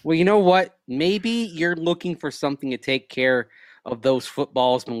 Well, you know what? Maybe you're looking for something to take care of those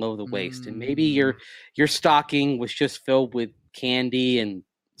footballs below the waist. And maybe your stocking was just filled with candy and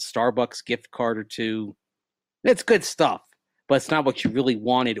Starbucks gift card or two. It's good stuff, but it's not what you really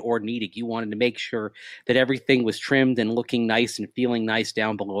wanted or needed. You wanted to make sure that everything was trimmed and looking nice and feeling nice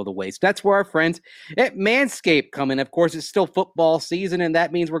down below the waist. That's where our friends at Manscaped come in. Of course, it's still football season, and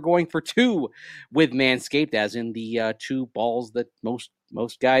that means we're going for 2 with Manscaped, as in the 2 balls that most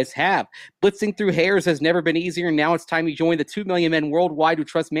guys have. Blitzing through hairs has never been easier, and now it's time you join the 2 million men worldwide who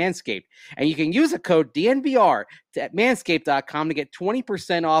trust Manscaped. And you can use a code DNVR at manscaped.com to get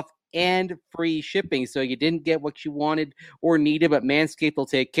 20% off and free shipping. So you didn't get what you wanted or needed, but Manscaped will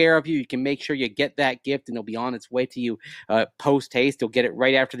take care of you. You can make sure you get that gift, and it'll be on its way to you post-haste. You'll get it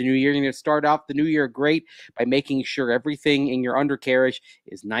right after the new year. You're going to start off the new year great by making sure everything in your undercarriage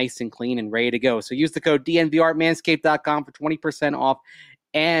is nice and clean and ready to go. So use the code DNVR at manscaped.com for 20% off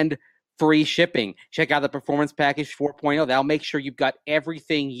and free shipping. Check out the Performance Package 4.0. That'll make sure you've got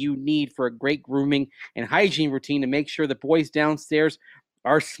everything you need for a great grooming and hygiene routine to make sure the boys downstairs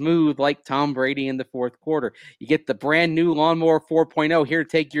are smooth like Tom Brady in the fourth quarter. You get the brand new Lawnmower 4.0 here to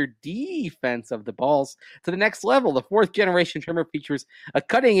take your defense of the balls to the next level. The fourth generation trimmer features a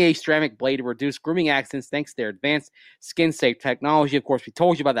cutting-edge ceramic blade to reduce grooming accidents thanks to their advanced skin-safe technology. Of course, we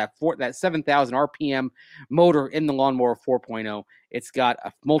told you about that 7,000 RPM motor in the Lawnmower 4.0. It's got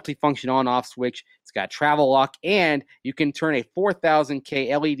a multifunction on-off switch. It's got travel lock, and you can turn a 4,000K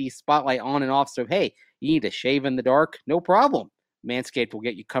LED spotlight on and off. So, hey, you need to shave in the dark? No problem. Manscaped will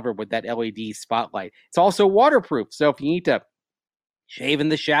get you covered with that LED spotlight. It's also waterproof. So if you need to shave in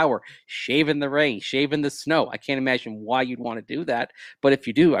the shower, shave in the rain, shave in the snow, I can't imagine why you'd want to do that. But if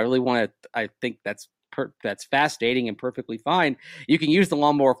you do, I think that's fascinating and perfectly fine. You can use the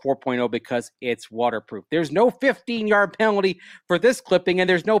Lawnmower 4.0 because it's waterproof. There's no 15-yard penalty for this clipping, and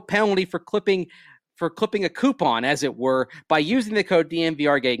there's no penalty for clipping a coupon, as it were, by using the code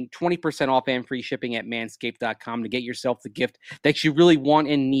DNVR, getting 20% off and free shipping at manscaped.com to get yourself the gift that you really want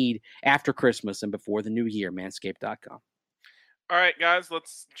and need after Christmas and before the new year, manscaped.com. All right, guys,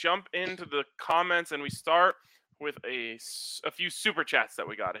 let's jump into the comments, and we start with a few super chats that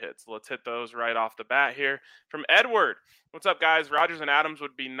we got to hit. So let's hit those right off the bat here. From Edward, what's up, guys? Rodgers and Adams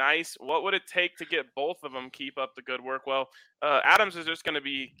would be nice. What would it take to get both of them keep up the good work? Well, Adams is just going to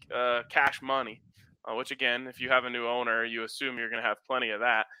be cash money. Which, again, if you have a new owner, you assume you're going to have plenty of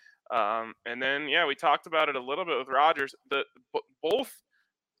that. And then, yeah, we talked about it a little bit with Rodgers. Both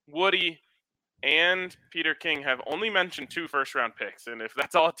Woody and Peter King have only mentioned 2 first-round picks. And if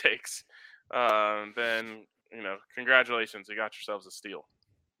that's all it takes, then, congratulations. You got yourselves a steal.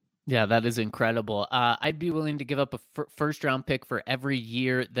 Yeah, that is incredible. I'd be willing to give up a first-round pick for every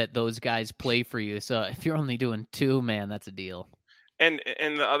year that those guys play for you. So if you're only doing 2, man, that's a deal. And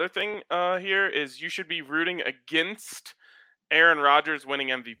the other thing here is you should be rooting against Aaron Rodgers winning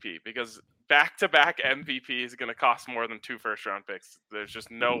MVP, because back-to-back MVP is going to cost more than 2 first-round picks. There's just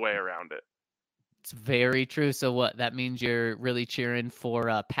no way around it. It's very true. So what? That means you're really cheering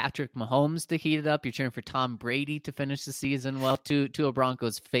for Patrick Mahomes to heat it up. You're cheering for Tom Brady to finish the season well. Two of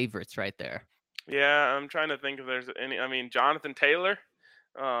Broncos' favorites right there. Yeah, I'm trying to think if there's any. I mean, Jonathan Taylor.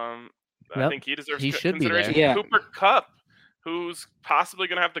 I think he deserves consideration. Yeah. Cooper Kupp, who's possibly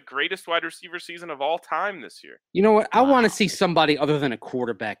going to have the greatest wide receiver season of all time this year. You know what? I want to see somebody other than a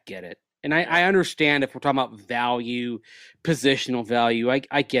quarterback get it. And I understand if we're talking about value, positional value,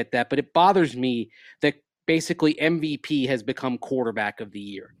 I get that. But it bothers me that basically MVP has become quarterback of the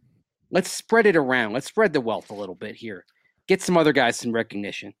year. Let's spread it around. Let's spread the wealth a little bit here. Get some other guys some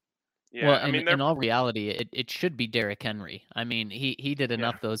recognition. Yeah, well, in all reality, it should be Derrick Henry. I mean, he did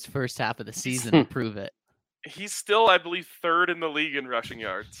enough those first half of the season to prove it. He's still, I believe, 3rd in the league in rushing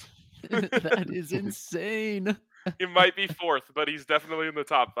yards. That is insane. He might be 4th, but he's definitely in the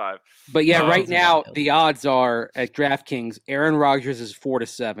top 5. But yeah, right now the odds are at DraftKings: Aaron Rodgers is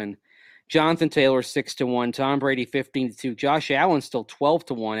 4-7, Jonathan Taylor 6-1, Tom Brady 15-2, Josh Allen still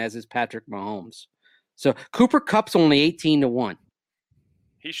 12-1, as is Patrick Mahomes. So Cooper Kupp's only 18-1.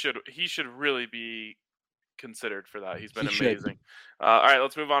 He should really be considered for that. He's been amazing. All right,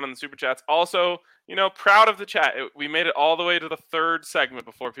 let's move on in the super chats. Also, proud of the chat. We made it all the way to the 3rd segment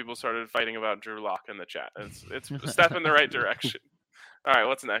before people started fighting about Drew Lock in the chat. It's a step in the right direction. All right,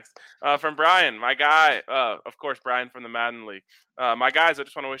 what's next? From Brian, my guy. Of course, Brian from the Madden League. My guys, I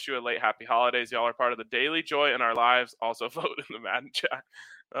just want to wish you a late happy holidays. Y'all are part of the daily joy in our lives. Also, vote in the Madden chat.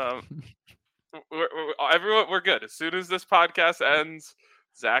 We're good. As soon as this podcast ends,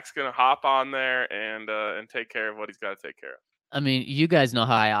 Zach's gonna hop on there and take care of what he's got to take care of. I mean, you guys know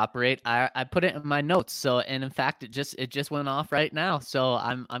how I operate. I put it in my notes. So, and in fact, it just went off right now. So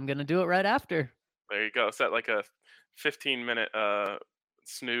I'm gonna do it right after. There you go. Set like a 15-minute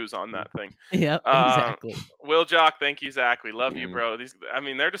snooze on that thing. Yep, exactly. Will Jock, thank you, Zach. We love you, bro.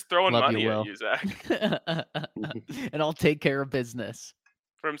 They're just throwing money at you, Zach. And I'll take care of business.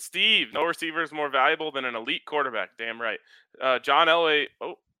 From Steve, no receiver is more valuable than an elite quarterback. Damn right. John Elway.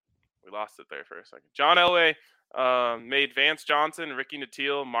 Oh, we lost it there for a second. John Elway made Vance Johnson, Ricky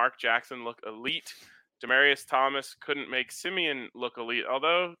Nattiel, Mark Jackson look elite. Demaryius Thomas couldn't make Simeon look elite,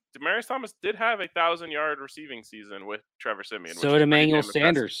 although Demaryius Thomas did have a 1,000-yard receiving season with Trevor Simeon. So did Emmanuel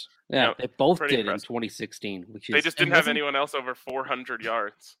Sanders. Yeah, they both did impressive. In 2016. They just didn't have anyone else over 400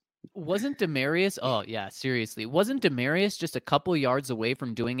 yards. Wasn't Demaryius? Oh, yeah, seriously. Wasn't Demaryius just a couple yards away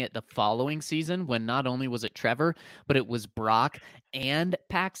from doing it the following season when not only was it Trevor, but it was Brock and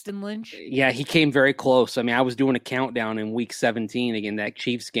Paxton Lynch? Yeah, he came very close. I mean, I was doing a countdown in week 17 again, that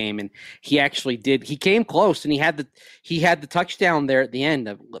Chiefs game, and he actually did. He came close, and he had the touchdown there at the end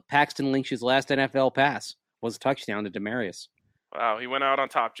of Paxton Lynch's last NFL pass was a touchdown to Demaryius. Wow, he went out on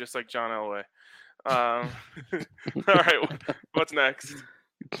top just like John Elway. All right, what's next?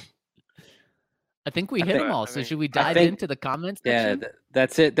 I think we hit them all. So should we dive into the comments section? Yeah,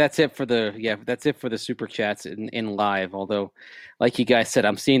 that's it. That's it for the super chats in live. Although, like you guys said,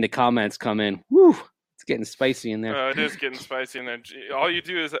 I'm seeing the comments come in. Woo, it's getting spicy in there. It is getting spicy in there. All you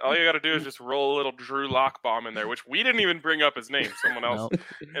got to do is just roll a little Drew Lock bomb in there, which we didn't even bring up his name. Someone else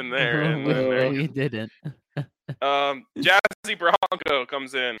in there. No, you didn't. Jazzy Bronco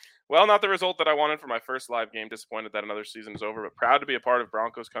comes in. Well, not the result that I wanted for my first live game. Disappointed that another season is over, but proud to be a part of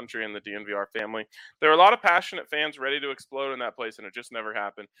Broncos Country and the DNVR family. There were a lot of passionate fans ready to explode in that place, and it just never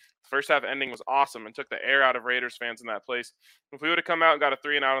happened. The first half ending was awesome and took the air out of Raiders fans in that place. If we would have come out and got a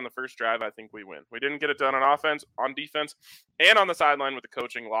 3-and-out on the first drive, I think we win. We didn't get it done on offense, on defense, and on the sideline with the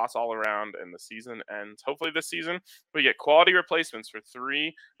coaching. Loss all around, and the season ends. Hopefully this season we get quality replacements for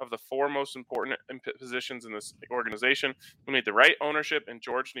 3 of the 4 most important positions in this organization. We need the right ownership, and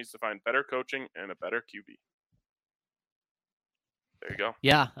George needs to find better coaching and a better QB. There you go.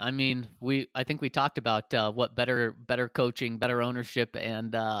 Yeah, I mean, I think we talked about what better coaching, better ownership,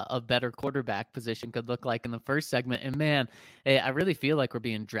 and a better quarterback position could look like in the first segment. And man, I really feel like we're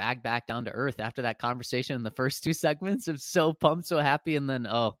being dragged back down to earth after that conversation in the first 2 segments. I'm so pumped, so happy, and then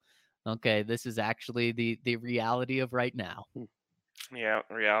okay, this is actually the reality of right now. Yeah,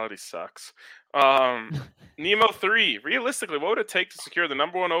 reality sucks. Nemo 3, realistically, what would it take to secure the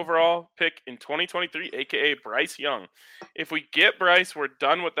number 1 overall pick in 2023, aka Bryce Young? If we get Bryce, we're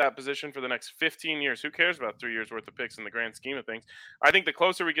done with that position for the next 15 years. Who cares about 3 years worth of picks in the grand scheme of things? I think the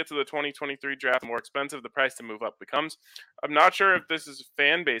closer we get to the 2023 draft, the more expensive the price to move up becomes. I'm not sure if this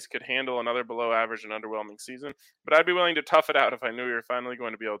fan base could handle another below average and underwhelming season, but I'd be willing to tough it out if I knew we were finally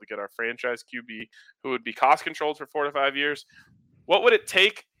going to be able to get our franchise QB who would be cost controlled for 4 to 5 years. What would it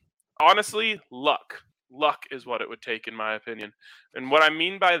take? Honestly, luck. Luck is what it would take, in my opinion. And what I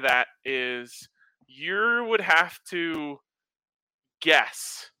mean by that is you would have to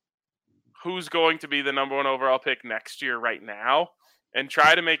guess who's going to be the number 1 overall pick next year right now and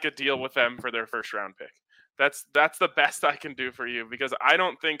try to make a deal with them for their first round pick. That's the best I can do for you, because I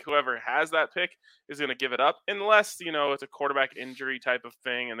don't think whoever has that pick is going to give it up unless, it's a quarterback injury type of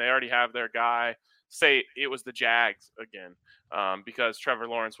thing and they already have their guy. Say it was the Jags again, because Trevor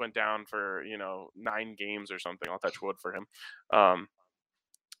Lawrence went down for 9 games or something. I'll touch wood for him.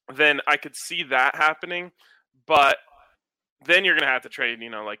 Then I could see that happening, but then you're gonna have to trade,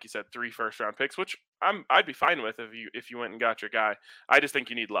 like you said, 3 first-round picks, which I'd be fine with if you went and got your guy. I just think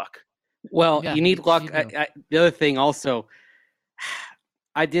you need luck. Well, you need luck. The other thing also,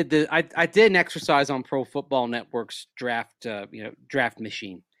 I did an exercise on Pro Football Network's draft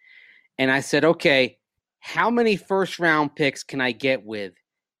machine. And I said, okay, how many first-round picks can I get with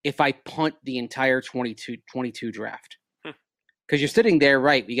if I punt the entire 22 draft? Because you're sitting there,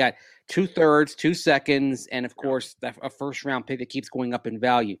 right? We got 2/3, 2 seconds, and of course, a first-round pick that keeps going up in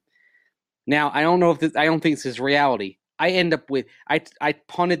value. Now, I don't think this is reality. I end up with I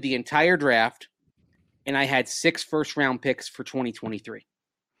punted the entire draft, and I had 6 first-round picks for 2023.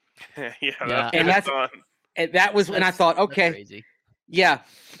 That was when I thought, okay, yeah.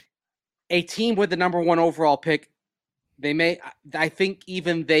 A team with the number 1 overall pick, I think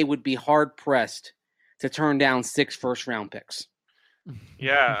even they would be hard pressed to turn down 6 first-round picks.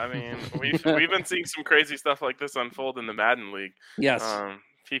 Yeah, I mean, we've been seeing some crazy stuff like this unfold in the Madden League. Yes,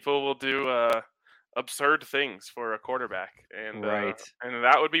 people will do absurd things for a quarterback, and right, and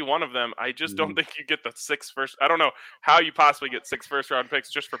that would be one of them. I just don't think you get the 6 first. I don't know how you possibly get 6 first-round picks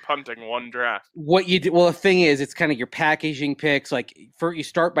just for punting 1 draft. What you do? Well, the thing is, it's kind of your packaging picks. Like you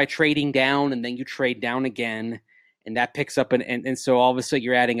start by trading down, and then you trade down again, and that picks up, and so all of a sudden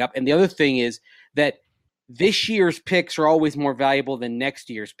you're adding up. And the other thing is that this year's picks are always more valuable than next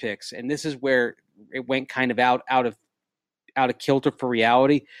year's picks, and this is where it went kind of out of kilter for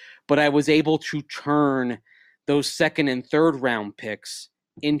reality. But I was able to turn those 2nd and 3rd round picks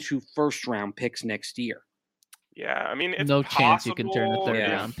into 1st round picks next year. Yeah, I mean, it's no possible. chance you can turn a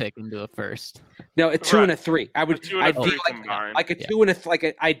 3rd round pick into a 1st. No, a 2 and a 3. I'd do like a 2 and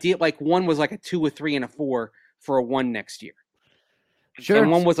a one was like a 2, a 3, and a 4 for a 1 next year. Sure.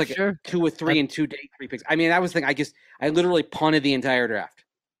 And one was like a 2, a 3, and 2 day 3 picks. I mean, that was the thing. I literally punted the entire draft.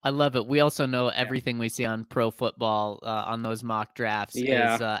 I love it. We also know everything we see on Pro Football on those mock drafts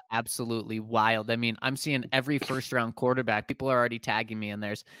is absolutely wild. I mean, I'm seeing every first-round quarterback. People are already tagging me, and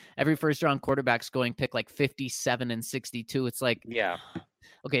there's every first-round quarterback's going pick like 57 and 62. It's like,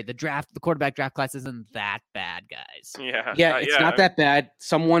 okay, the quarterback draft class isn't that bad, guys. It's not that bad.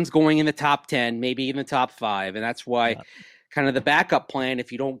 Someone's going in the top 10, maybe even the top 5, and that's why kind of the backup plan,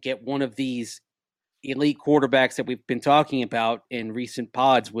 if you don't get one of these elite quarterbacks that we've been talking about in recent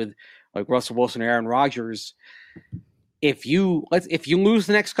pods with like Russell Wilson or Aaron Rodgers, if you lose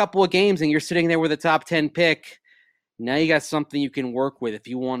the next couple of games and you're sitting there with a top 10 pick, now you got something you can work with if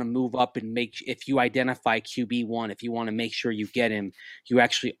you want to move up and if you identify QB1, if you want to make sure you get him, you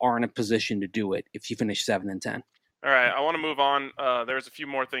actually are in a position to do it if you finish 7-10. All right, I want to move on. There's a few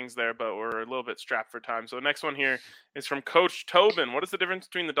more things there, but we're a little bit strapped for time. So the next one here is from Coach Tobin. What is the difference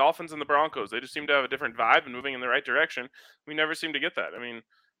between the Dolphins and the Broncos? They just seem to have a different vibe and moving in the right direction. We never seem to get that. I mean,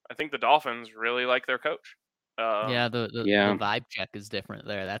 I think the Dolphins really like their coach. The vibe check is different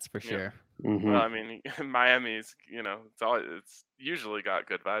there. That's for sure. Mm-hmm. Well, I mean, Miami's, it's usually got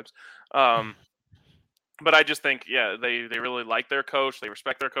good vibes. But I just think, they really like their coach. They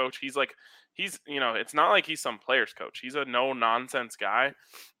respect their coach. He's it's not like he's some player's coach. He's a no nonsense guy.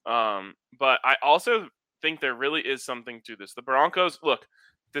 But I also think there really is something to this. The Broncos,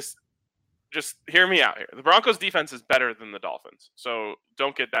 just hear me out here. The Broncos defense is better than the Dolphins. So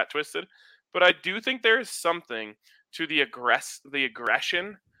don't get that twisted. But I do think there is something to the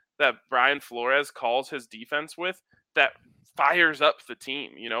aggression that Brian Flores calls his defense with that fires up the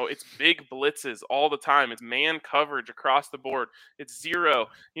team. It's big blitzes all the time. It's man coverage across the board. It's zero,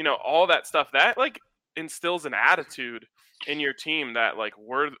 all that stuff that instills an attitude in your team that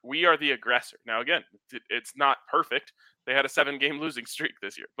we are the aggressor. Now, again, it's not perfect. They had a 7-game losing streak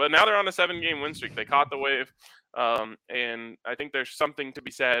this year, but now they're on a 7-game win streak. They caught the wave. And I think there's something to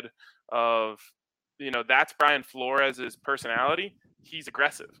be said of, that's Brian Flores' personality. He's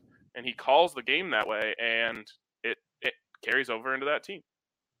aggressive and he calls the game that way, and it carries over into that team.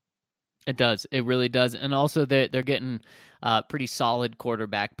 It does. It really does. And also they're getting pretty solid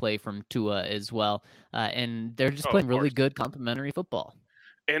quarterback play from Tua as well. And they're just playing really good complementary football.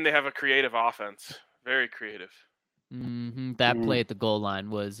 And they have a creative offense. Very creative. Mm-hmm. That play at the goal line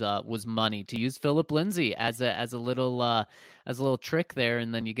was money. To use Phillip Lindsay as a little trick there,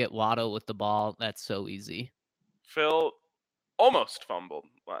 and then you get Waddle with the ball. That's so easy. Phil almost fumbled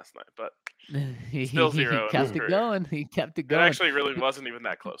last night, but still zero. He kept it going. It actually really wasn't even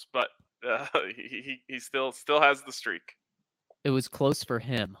that close, but he still has the streak. It was close for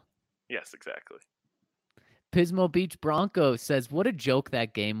him. Yes, exactly. Pismo Beach Bronco says, what a joke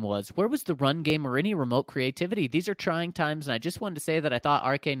that game was. Where was the run game or any remote creativity? These are trying times, and I just wanted to say that I thought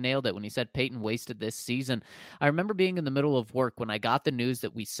RK nailed it when he said Peyton wasted this season. I remember being in the middle of work when I got the news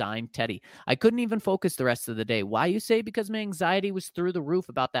that we signed Teddy. I couldn't even focus the rest of the day. Why, you say? Because my anxiety was through the roof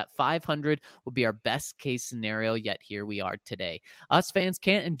about that 500 would be our best case scenario, yet here we are today. Us fans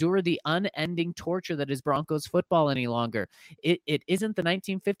can't endure the unending torture that is Broncos football any longer. It isn't the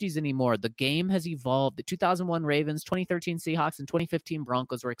 1950s anymore. The game has evolved. The 2001 Ravens, 2013 Seahawks, and 2015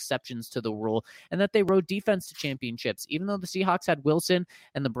 Broncos were exceptions to the rule, and that they rode defense to championships. Even though the Seahawks had Wilson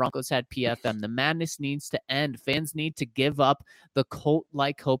and the Broncos had PFM, the madness needs to end. Fans need to give up the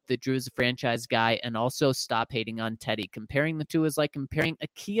cult-like hope that Drew is a franchise guy and also stop hating on Teddy. Comparing the two is like comparing a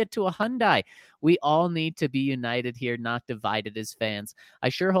Kia to a Hyundai. We all need to be united here, not divided as fans. I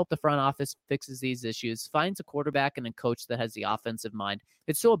sure hope the front office fixes these issues, finds a quarterback and a coach that has the offensive mind.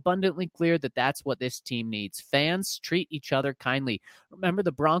 It's so abundantly clear that that's what this team needs. Fans, treat each other kindly. Remember,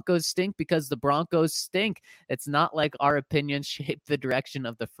 the Broncos stink because the Broncos stink. It's not like our opinions shape the direction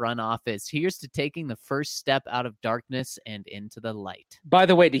of the front office. Here's to taking the first step out of darkness and into the light. By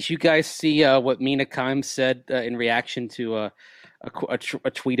the way, did you guys see what Mina Kimes said in reaction to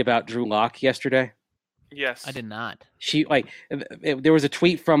a tweet about Drew Lock yesterday? Yes, I did not. She there was a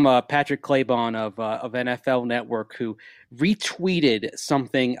tweet from Patrick Claybon of NFL Network who retweeted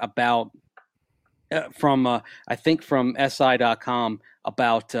something about from I think from SI.com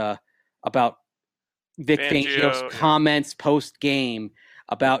about Vic Fangio's comments post game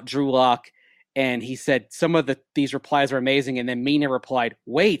about Drew Lock, and he said some of these replies are amazing, and then Mina replied,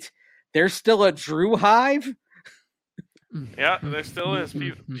 "Wait, there's still a Drew hive." Yeah, there still is.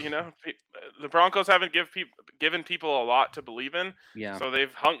 The Broncos haven't given people a lot to believe in. Yeah. So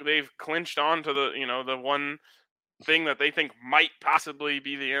they've clinched on to the one thing that they think might possibly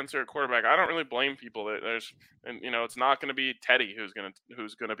be the answer at quarterback. I don't really blame people. It's not going to be Teddy who's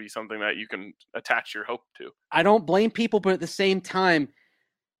going to be something that you can attach your hope to. I don't blame people, but at the same time,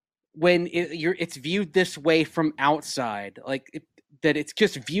 when it's viewed this way from outside, that it's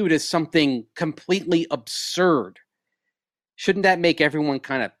just viewed as something completely absurd. Shouldn't that make everyone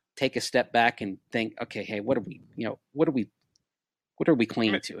kind of take a step back and think, okay, hey, what are we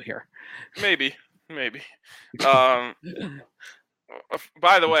clinging to here? Maybe. By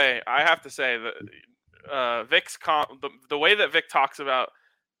the way, I have to say that Vic's the way that Vic talks about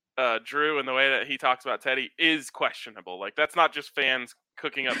Drew and the way that he talks about Teddy is questionable. That's not just fans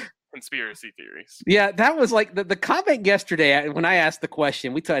cooking up conspiracy theories. Yeah, that was like the comment yesterday when I asked the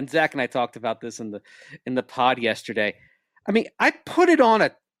question. And Zach and I talked about this in the pod yesterday. I mean, I put it on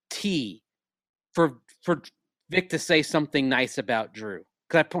a tee for Vic to say something nice about Drew,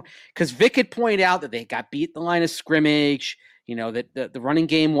 because Vic had pointed out that they got beat at the line of scrimmage. That the running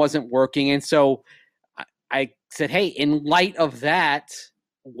game wasn't working, and so I said, "Hey, in light of that,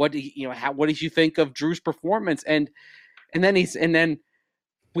 what did you think of Drew's performance?" And then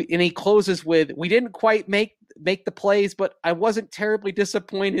he closes with, "We didn't quite make the plays, but I wasn't terribly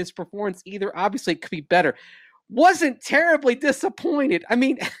disappointed in his performance either. Obviously, it could be better." Wasn't terribly disappointed. I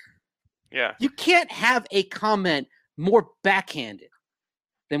mean, yeah, you can't have a comment more backhanded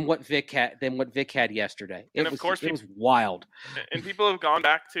than what Vic had yesterday. It was wild. And people have gone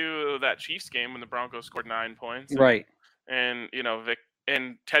back to that Chiefs game when the Broncos scored 9 points. Right. And Vic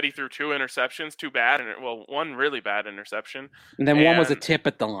and Teddy threw 2 interceptions, 2 bad, one really bad interception. And then one was a tip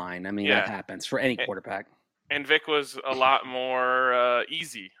at the line. I mean, that happens for any quarterback. And Vic was a lot more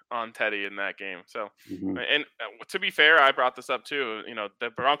easy on Teddy in that game. So, and to be fair, I brought this up too. The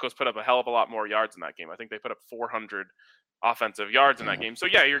Broncos put up a hell of a lot more yards in that game. I think they put up 400 offensive yards in that game. So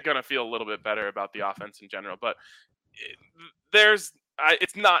yeah, you're going to feel a little bit better about the offense in general, but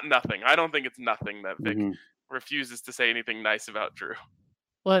it's not nothing. I don't think it's nothing that Vic refuses to say anything nice about Drew.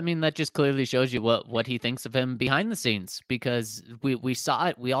 Well, I mean, that just clearly shows you what he thinks of him behind the scenes, because we saw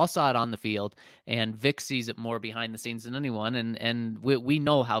it. We all saw it on the field, and Vic sees it more behind the scenes than anyone, and we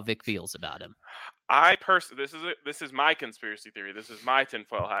know how Vic feels about him. This is my conspiracy theory. This is my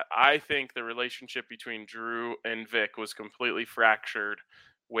tinfoil hat. I think the relationship between Drew and Vic was completely fractured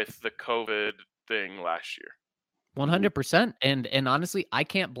with the COVID thing last year. 100%. And honestly, I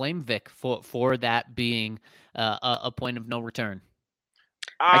can't blame Vic for that being a point of no return.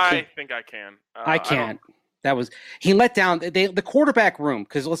 I think I can. I can't. He let down the quarterback room,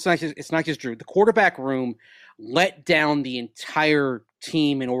 because it's not just Drew. The quarterback room let down the entire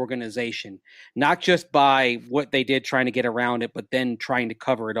team and organization, not just by what they did trying to get around it, but then trying to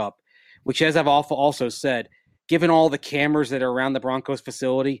cover it up, which, as I've also said, given all the cameras that are around the Broncos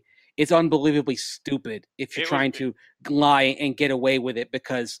facility, it's unbelievably stupid if you're trying to lie and get away with it,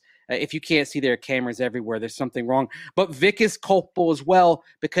 because if you can't see there are cameras everywhere, there's something wrong. But Vic is culpable as well,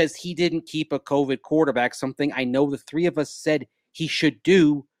 because he didn't keep a COVID quarterback, something I know the three of us said he should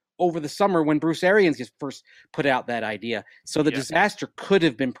do over the summer when Bruce Arians first put out that idea. So the disaster could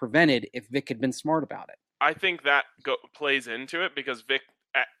have been prevented if Vic had been smart about it. I think that plays into it, because Vic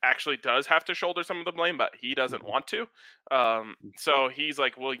actually does have to shoulder some of the blame, but he doesn't want to. So he's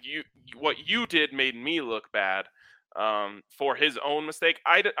like, well, what you did made me look bad. For his own mistake.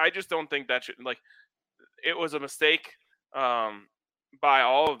 I just don't think that should, it was a mistake by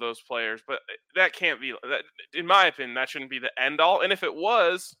all of those players, but that can't be that. In my opinion, that shouldn't be the end all. And if it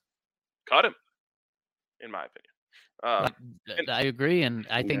was, cut him. In my opinion, I agree, and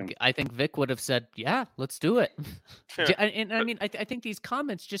I think Vic would have said, "Yeah, let's do it." And I mean, I think these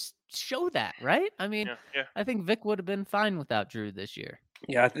comments just show that, right? I mean, I think Vic would have been fine without Drew this year.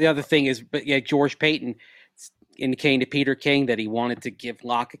 Yeah. The other thing is, George Payton indicating to Peter King that he wanted to give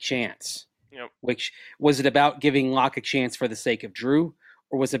Locke a chance. Yep. Which, was it about giving Locke a chance for the sake of Drew,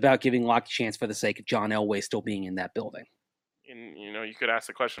 or was it about giving Locke a chance for the sake of John Elway still being in that building? And you could ask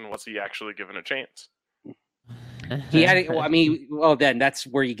the question: was he actually given a chance? He had. Then that's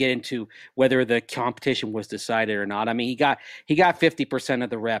where you get into whether the competition was decided or not. I mean, he got 50% of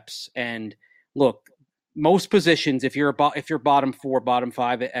the reps, and look, most positions, if you're bottom 4, bottom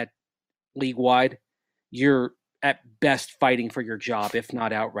 5 at league wide, you're at best fighting for your job, if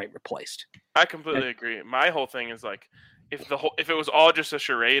not outright replaced. I completely agree. My whole thing is if it was all just a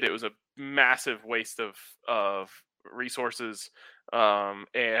charade, it was a massive waste of resources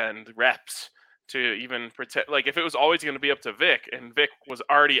and reps to even protect. If it was always going to be up to Vic, and Vic was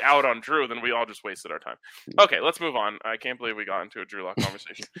already out on Drew, then we all just wasted our time. Okay, let's move on. I can't believe we got into a Drew Lock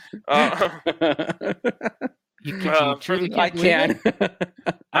conversation. You truly can't.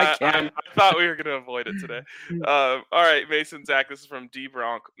 I can. I thought we were going to avoid it today. All right, Mason, Zach, this is from D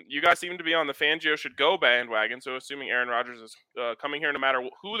Bronc. You guys seem to be on the Fangio should go bandwagon. So assuming Aaron Rodgers is coming here, no matter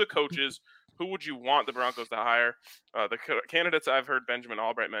who the coach is, who would you want the Broncos to hire? The candidates I've heard Benjamin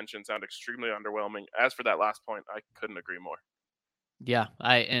Albright mention sound extremely underwhelming. As for that last point, I couldn't agree more. Yeah,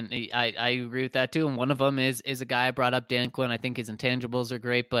 I agree with that too. And one of them is a guy I brought up, Dan Quinn. I think his intangibles are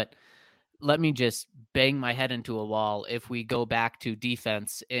great, but let me just bang my head into a wall if we go back to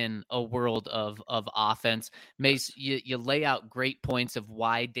defense in a world of offense. Mace, you lay out great points of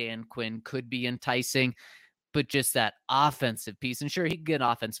why Dan Quinn could be enticing. but just that offensive piece. And sure, he can get an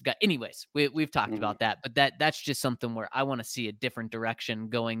offensive guy. Anyways, we've talked about that, but that's just something where I want to see a different direction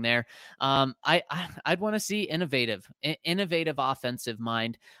going there. I'd want to see innovative offensive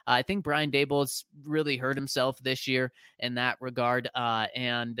mind. I think Brian Daboll's really hurt himself this year in that regard.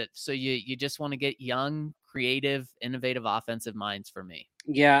 And so you just want to get young, creative, innovative offensive minds for me.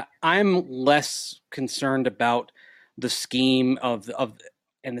 Yeah, I'm less concerned about the scheme of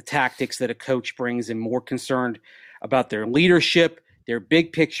and the tactics that a coach brings, and more concerned about their leadership, their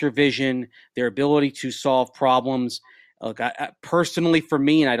big picture vision, their ability to solve problems. Look, personally for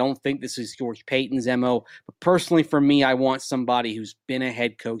me, and I don't think this is George Payton's MO, but personally for me, I want somebody who's been a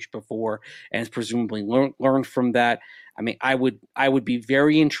head coach before and has presumably learned from that. I mean, I would be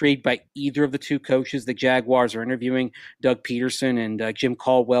very intrigued by either of the two coaches the Jaguars are interviewing, Doug Peterson and Jim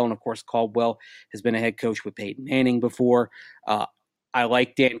Caldwell. And of course, Caldwell has been a head coach with Peyton Manning before. I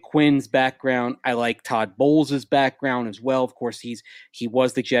like Dan Quinn's background. I like Todd Bowles' background as well. Of course, he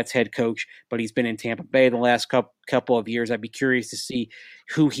was the Jets head coach, but he's been in Tampa Bay the last couple of years. I'd be curious to see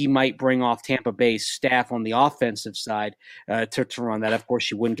who he might bring off Tampa Bay's staff on the offensive side to run that. Of course,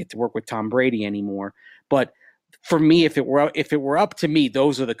 you wouldn't get to work with Tom Brady anymore. But for me, if it were up to me,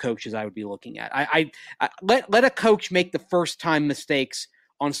 those are the coaches I would be looking at. I let a coach make the first time mistakes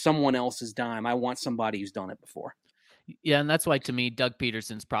on someone else's dime. I want somebody who's done it before. Yeah, and that's why, to me, Doug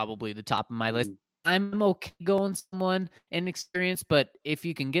Peterson's probably the top of my list. I'm okay going someone inexperienced, but if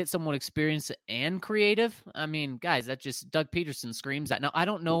you can get someone experienced and creative, I mean, guys, that just Doug Peterson screams that. Now, I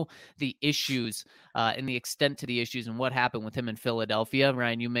don't know the issues and the extent to the issues and what happened with him in Philadelphia.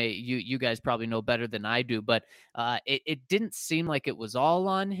 Ryan, you guys probably know better than I do, but it didn't seem like it was all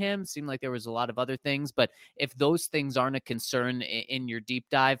on him. It seemed like there was a lot of other things, but if those things aren't a concern in your deep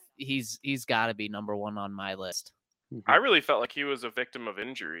dive, he's got to be number one on my list. I really felt like he was a victim of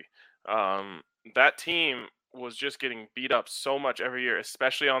injury. That team was just getting beat up so much every year,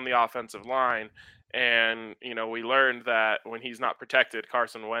 especially on the offensive line. And, we learned that when he's not protected,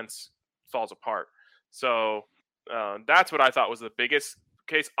 Carson Wentz falls apart. So that's what I thought was the biggest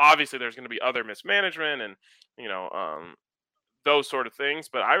case. Obviously, there's going to be other mismanagement and, those sort of things.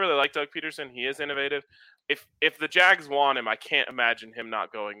 But I really like Doug Peterson. He is innovative. If the Jags want him, I can't imagine him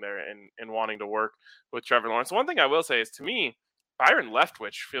not going there and wanting to work with Trevor Lawrence. One thing I will say is, to me, Byron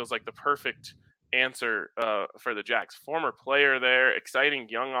Leftwich feels like the perfect answer for the Jags. Former player there, exciting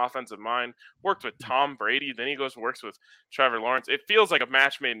young offensive mind, worked with Tom Brady, then he goes and works with Trevor Lawrence. It feels like a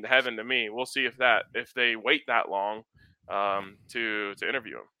match made in heaven to me. We'll see if they wait that long to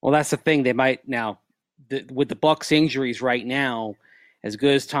interview him. Well, that's the thing. They might now, with the Bucs injuries right now, as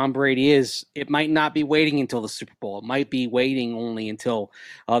good as Tom Brady is, it might not be waiting until the Super Bowl. It might be waiting only until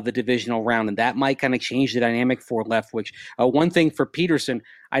the divisional round, and that might kind of change the dynamic for Leftwich. One thing for Peterson,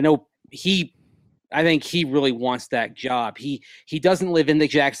 I think he really wants that job. He doesn't live in the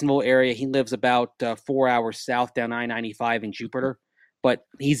Jacksonville area. He lives about 4 hours south down I-95 in Jupiter, but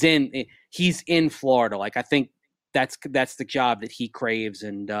he's in Florida. Like, I think that's the job that he craves,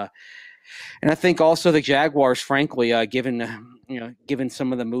 and I think also the Jaguars, frankly, given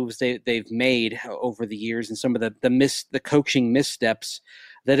some of the moves they've made over the years and some of the coaching missteps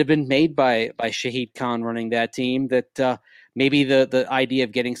that have been made by Shahid Khan running that team, that maybe the idea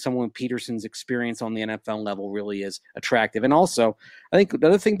of getting someone with Peterson's experience on the NFL level really is attractive. And also, I think the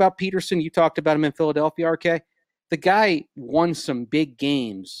other thing about Peterson, you talked about him in Philadelphia, RK, the guy won some big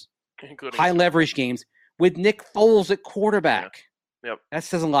games, high leverage games, with Nick Foles at quarterback. Yep. That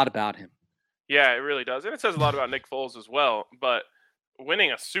says a lot about him. Yeah, it really does. And it says a lot about Nick Foles as well. But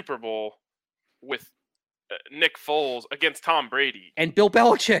winning a Super Bowl with Nick Foles against Tom Brady. And Bill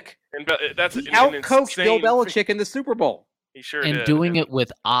Belichick. And that's he outcoached Bill Belichick in the Super Bowl. He sure did. And doing it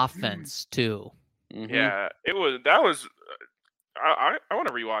with offense, too. Mm-hmm. Yeah, I want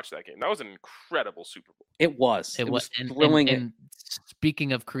to rewatch that game. That was an incredible Super Bowl. It was thrilling. And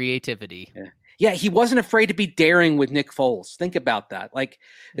speaking of creativity. Yeah, he wasn't afraid to be daring with Nick Foles. Think about that. Like,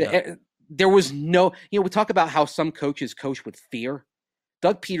 there was no, we talk about how some coaches coach with fear.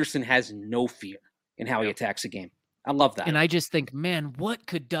 Doug Peterson has no fear in how he attacks a game. I love that. And I just think, man, what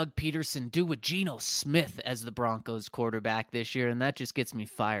could Doug Peterson do with Geno Smith as the Broncos quarterback this year? And that just gets me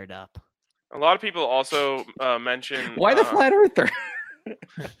fired up. A lot of people also mention... Why the flat earther?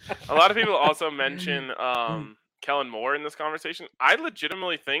 A lot of people also mention Kellen Moore in this conversation. I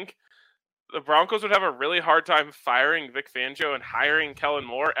legitimately think the Broncos would have a really hard time firing Vic Fangio and hiring Kellen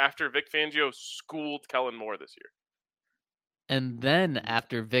Moore after Vic Fangio schooled Kellen Moore this year. And then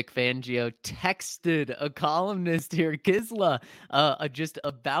after Vic Fangio texted a columnist here, Kisla, just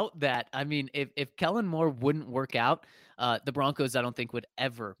about that. I mean, if Kellen Moore wouldn't work out, the Broncos, I don't think, would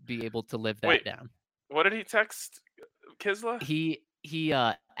ever be able to live that down. What did he text Kisla? He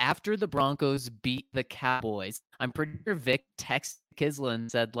after the Broncos beat the Cowboys, I'm pretty sure Vic texted Kisla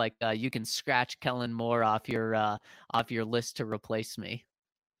and said like, you can scratch Kellen Moore off your list to replace me.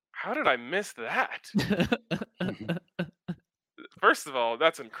 How did I miss that? First of all,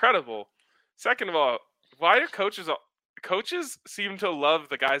 that's incredible. Second of all, why do coaches seem to love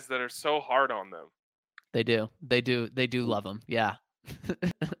the guys that are so hard on them? They do love them. Yeah.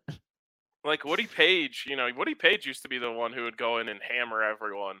 Like Woody Page, Woody Page used to be the one who would go in and hammer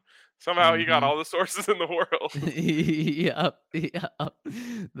everyone. Somehow he got all the sources in the world. Yep. The it's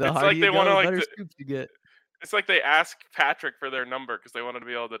harder like you they go, want to the like better scoops you get. It's like they ask Patrick for their number because they wanted to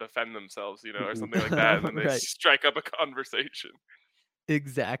be able to defend themselves, or something like that, and then they Right. strike up a conversation.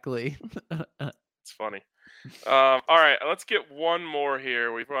 Exactly. It's funny. All right, let's get one more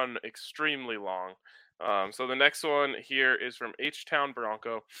here. We've run extremely long. So the next one here is from H-Town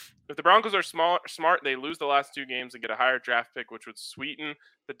Bronco. If the Broncos are smart, they lose the last 2 games and get a higher draft pick, which would sweeten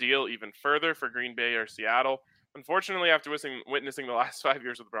the deal even further for Green Bay or Seattle. Unfortunately, after witnessing the last 5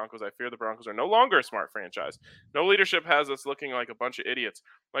 years of the Broncos, I fear the Broncos are no longer a smart franchise. No leadership has us looking like a bunch of idiots.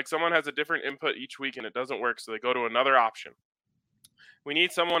 Like someone has a different input each week and it doesn't work, so they go to another option. We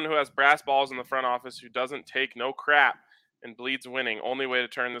need someone who has brass balls in the front office, who doesn't take no crap and bleeds winning. Only way to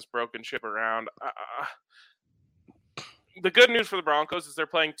turn this broken ship around. The good news for the Broncos is they're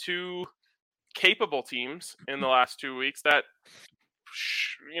playing 2 capable teams in the last 2 weeks that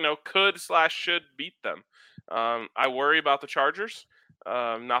could/should beat them. I worry about the Chargers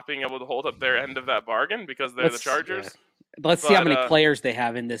not being able to hold up their end of that bargain because they're the Chargers. Yeah. Let's see how many players they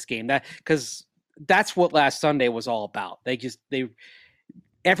have in this game. Because that's what last Sunday was all about.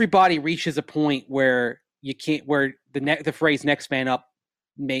 Everybody reaches a point where you can't, where the phrase "next man up"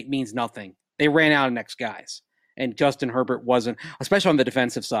 means nothing. They ran out of next guys, and Justin Herbert wasn't, especially on the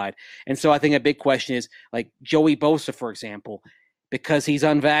defensive side. And so I think a big question is like Joey Bosa, for example, because he's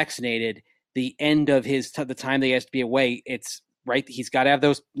unvaccinated. The end of the time that he has to be away, it's right. He's got to have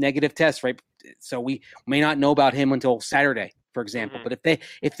those negative tests, right? So we may not know about him until Saturday, for example. Mm-hmm. But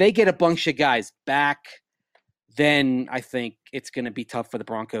if they get a bunch of guys back, then I think it's going to be tough for the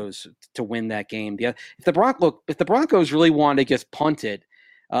Broncos to win that game. If the Broncos really want to just punt it,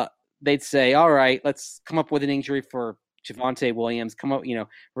 they'd say, all right, let's come up with an injury for Javonte Williams.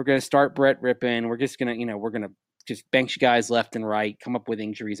 We're going to start Brett Rippon. We're just going to, we're going to just bench guys left and right, come up with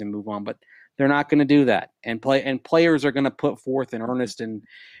injuries and move on. But they're not going to do that. And players are going to put forth an earnest and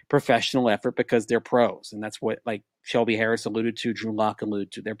professional effort because they're pros. And that's what like Shelby Harris alluded to, Drew Lock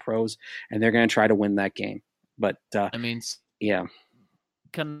alluded to. They're pros and they're going to try to win that game. But yeah.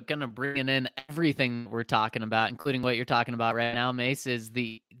 Kind of bringing in everything we're talking about, including what you're talking about right now, Mace, is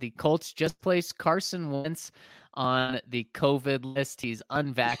the Colts just placed Carson Wentz on the COVID list. He's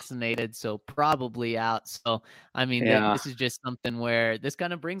unvaccinated, so probably out. So, this is just something where this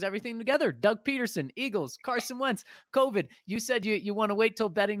kind of brings everything together. Doug Peterson, Eagles, Carson Wentz, COVID. You said you want to wait till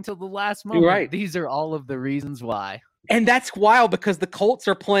betting till the last moment. Right. These are all of the reasons why. And that's wild because the Colts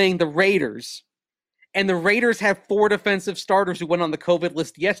are playing the Raiders. And the Raiders have 4 defensive starters who went on the COVID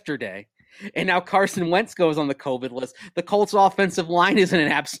list yesterday. And now Carson Wentz goes on the COVID list. The Colts offensive line is in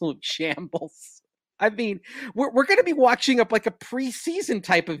an absolute shambles. I mean, we're going to be watching up like a preseason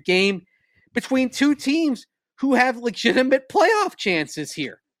type of game between 2 teams who have legitimate playoff chances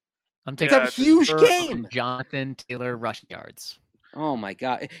here. It's a huge game. Jonathan Taylor rushing yards. Oh my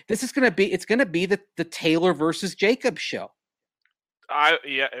God. This is going to be the Taylor versus Jacobs show.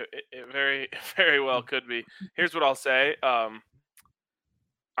 It very, very well could be. Here's what I'll say.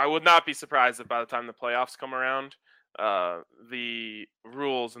 I would not be surprised if by the time the playoffs come around, the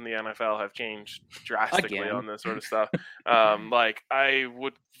rules in the NFL have changed drastically on this sort of stuff. I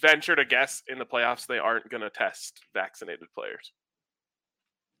would venture to guess in the playoffs they aren't going to test vaccinated players.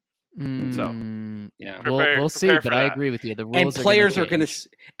 So yeah, we'll see. But I agree with you. The rules and players are going to,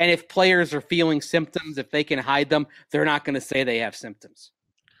 and if players are feeling symptoms, if they can hide them, they're not going to say they have symptoms.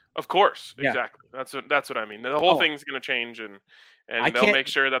 Of course, exactly. That's what I mean. The whole thing's going to change, and they'll make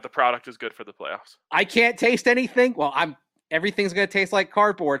sure that the product is good for the playoffs. I can't taste anything. Well, everything's going to taste like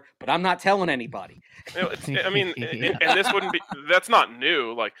cardboard, but I'm not telling anybody. And this wouldn't be. That's not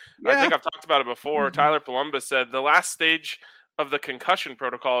new. I think I've talked about it before. Mm-hmm. Tyler Palumbo said the last stage of the concussion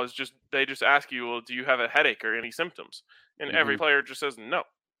protocol is they just ask you, well, do you have a headache or any symptoms? And every player just says no.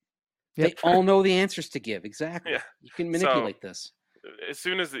 They all know the answers to give. Exactly. Yeah. You can manipulate this. As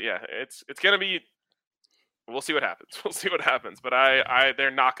soon as it's going to be we'll see what happens. We'll see what happens. But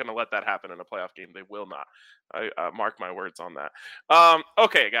they're not going to let that happen in a playoff game. They will not. I mark my words on that.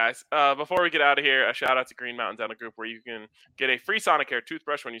 Okay, guys. Before we get out of here, a shout out to Green Mountain Dental Group, where you can get a free Sonicare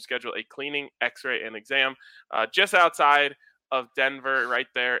toothbrush when you schedule a cleaning, X-ray, and exam just outside of Denver, right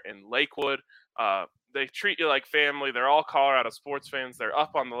there in Lakewood. They treat you like family. They're all Colorado sports fans. They're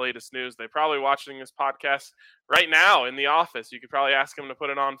up on the latest news. They're probably watching this podcast right now in the office. You could probably ask them to put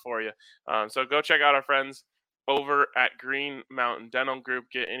it on for you. So go check out our friends over at Green Mountain Dental Group.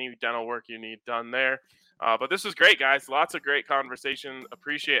 Get any dental work you need done there. But this was great, guys. Lots of great conversation.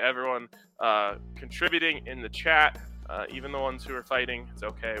 Appreciate everyone contributing in the chat. Even the ones who are fighting, it's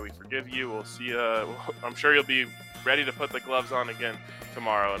okay. We forgive you. We'll see you. I'm sure you'll be ready to put the gloves on again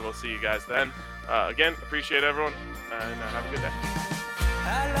tomorrow, and we'll see you guys then. Again, appreciate everyone, and have a good day.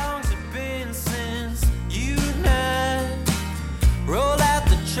 How long's it been since you and I rolled out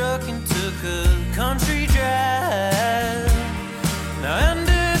the truck and took a country drive? Now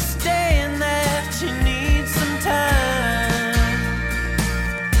understand that you need some time.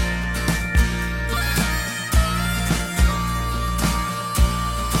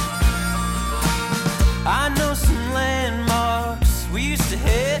 I know some landmarks we used to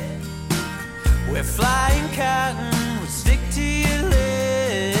hit, where flying cotton would stick to your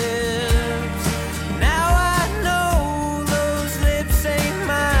lips. Now I know those lips ain't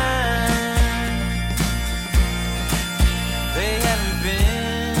mine. They haven't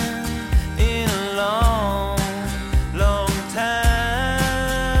been in a long, long time.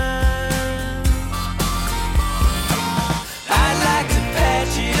 I'd like to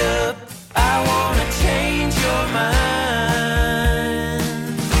patch it up. I wanna change your mind.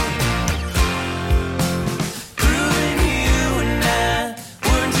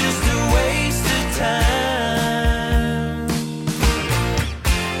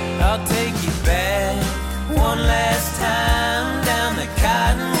 I'll take you back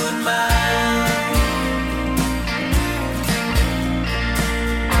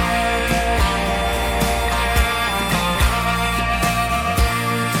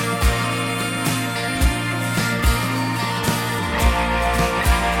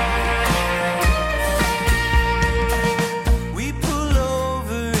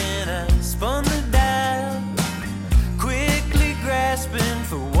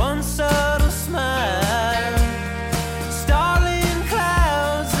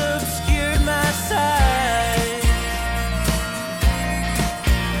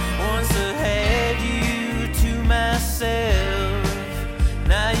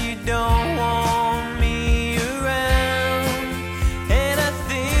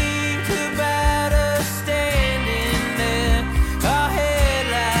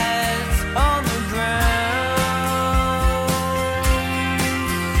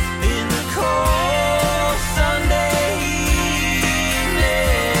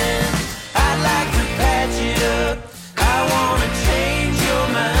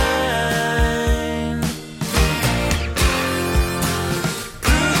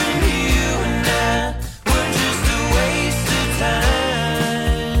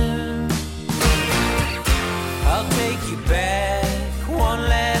one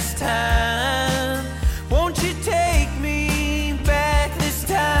last time.